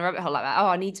takes you down a rabbit hole like that. Oh,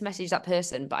 I need to message that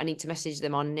person, but I need to message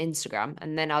them on Instagram,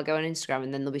 and then I'll go on Instagram,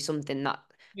 and then there'll be something that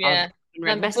I've Yeah. read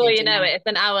Then before message, you and know then it, it's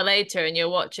an hour later and you're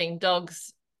watching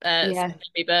dogs yeah, sing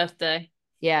happy birthday.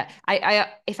 yeah.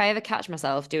 I if I ever catch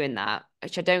myself doing that,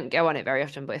 which I don't go on it very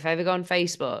often, but if I ever go on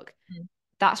Facebook, Mm.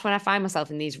 that's when I find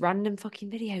myself in these random fucking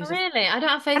Oh, videos of really? I don't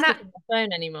have and I Facebook on my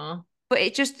phone anymore. but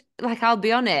it just like I'll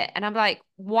be on it and I'm like,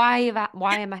 why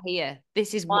am I here?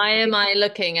 This is what Why am I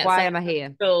looking at why someone am I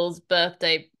here? else's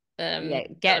birthday Yeah,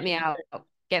 get me out. celebration?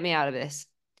 Get me out of this.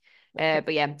 Okay.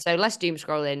 But yeah, so less doom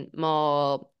scrolling,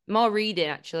 more reading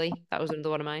actually. That was another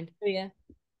one of mine. Oh, yeah.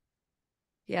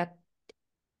 Yeah.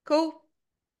 Cool.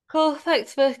 Cool.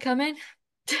 Thanks for coming.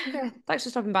 Okay. Thanks for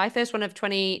stopping by. First one of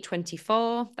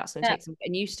 2024. That's gonna Yeah. take some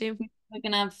getting used to. We're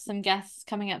gonna have some guests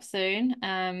coming up soon.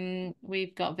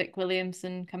 We've got Vic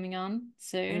Williamson coming on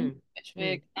soon, Mm, which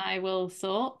mm. I will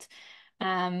sort.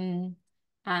 Um,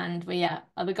 and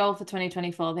the goal for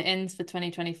 2024, the ins for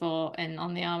 2024, and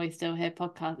on the Are We Still Here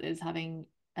podcast is having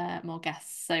more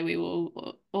guests. So we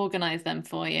will organize them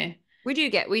for you. We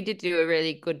did do a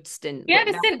really good stint, We but had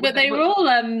a now stint, but they were all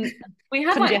we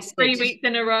had like congested. 3 weeks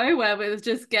in a row where it was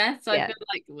just guests. So I Yeah. feel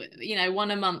like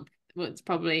one a month was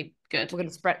probably good. We're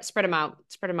gonna spread them out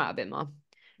a bit more.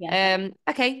 Yeah.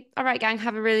 Okay. All right, gang.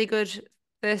 Have a really good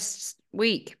first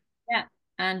week. Yeah.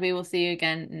 And we will see you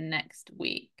again next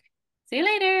week. See you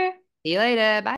later. See you later. Bye.